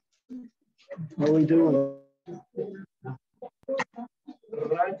 How are we doing?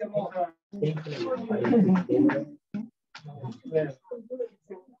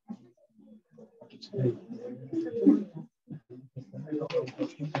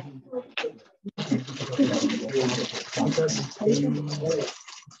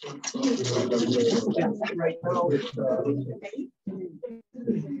 Right now, it's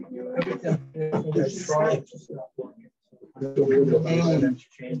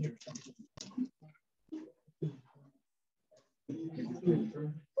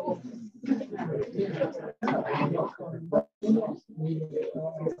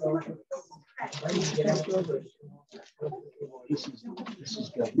this has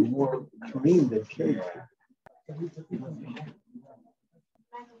got more cream than cake.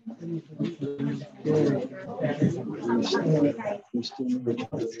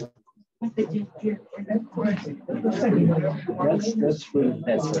 That's for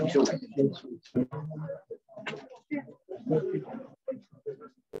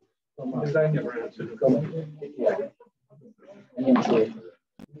design never answered the color.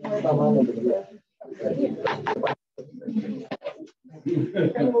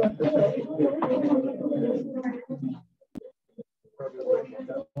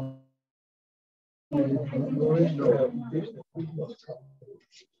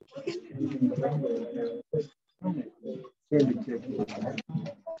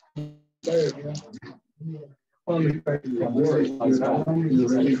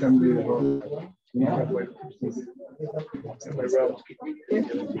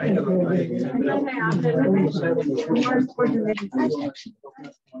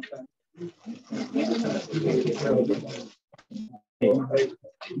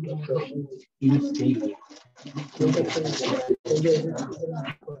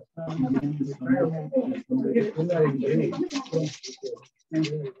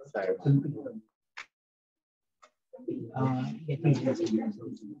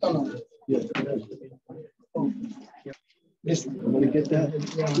 Yes, I'm gonna get that.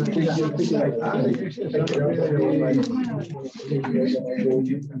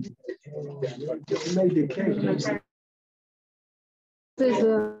 This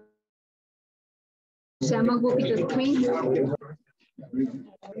is Shama Gopita's twins.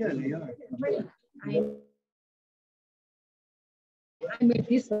 Yeah, they are. I made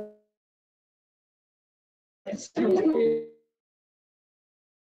this.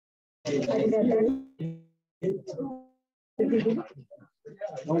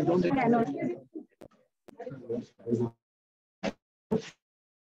 Right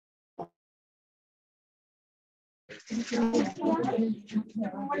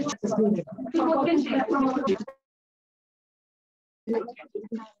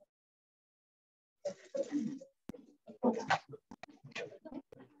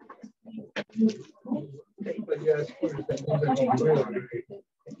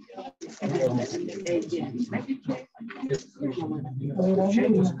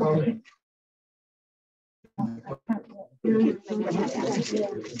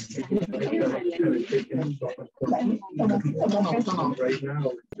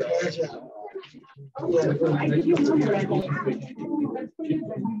now.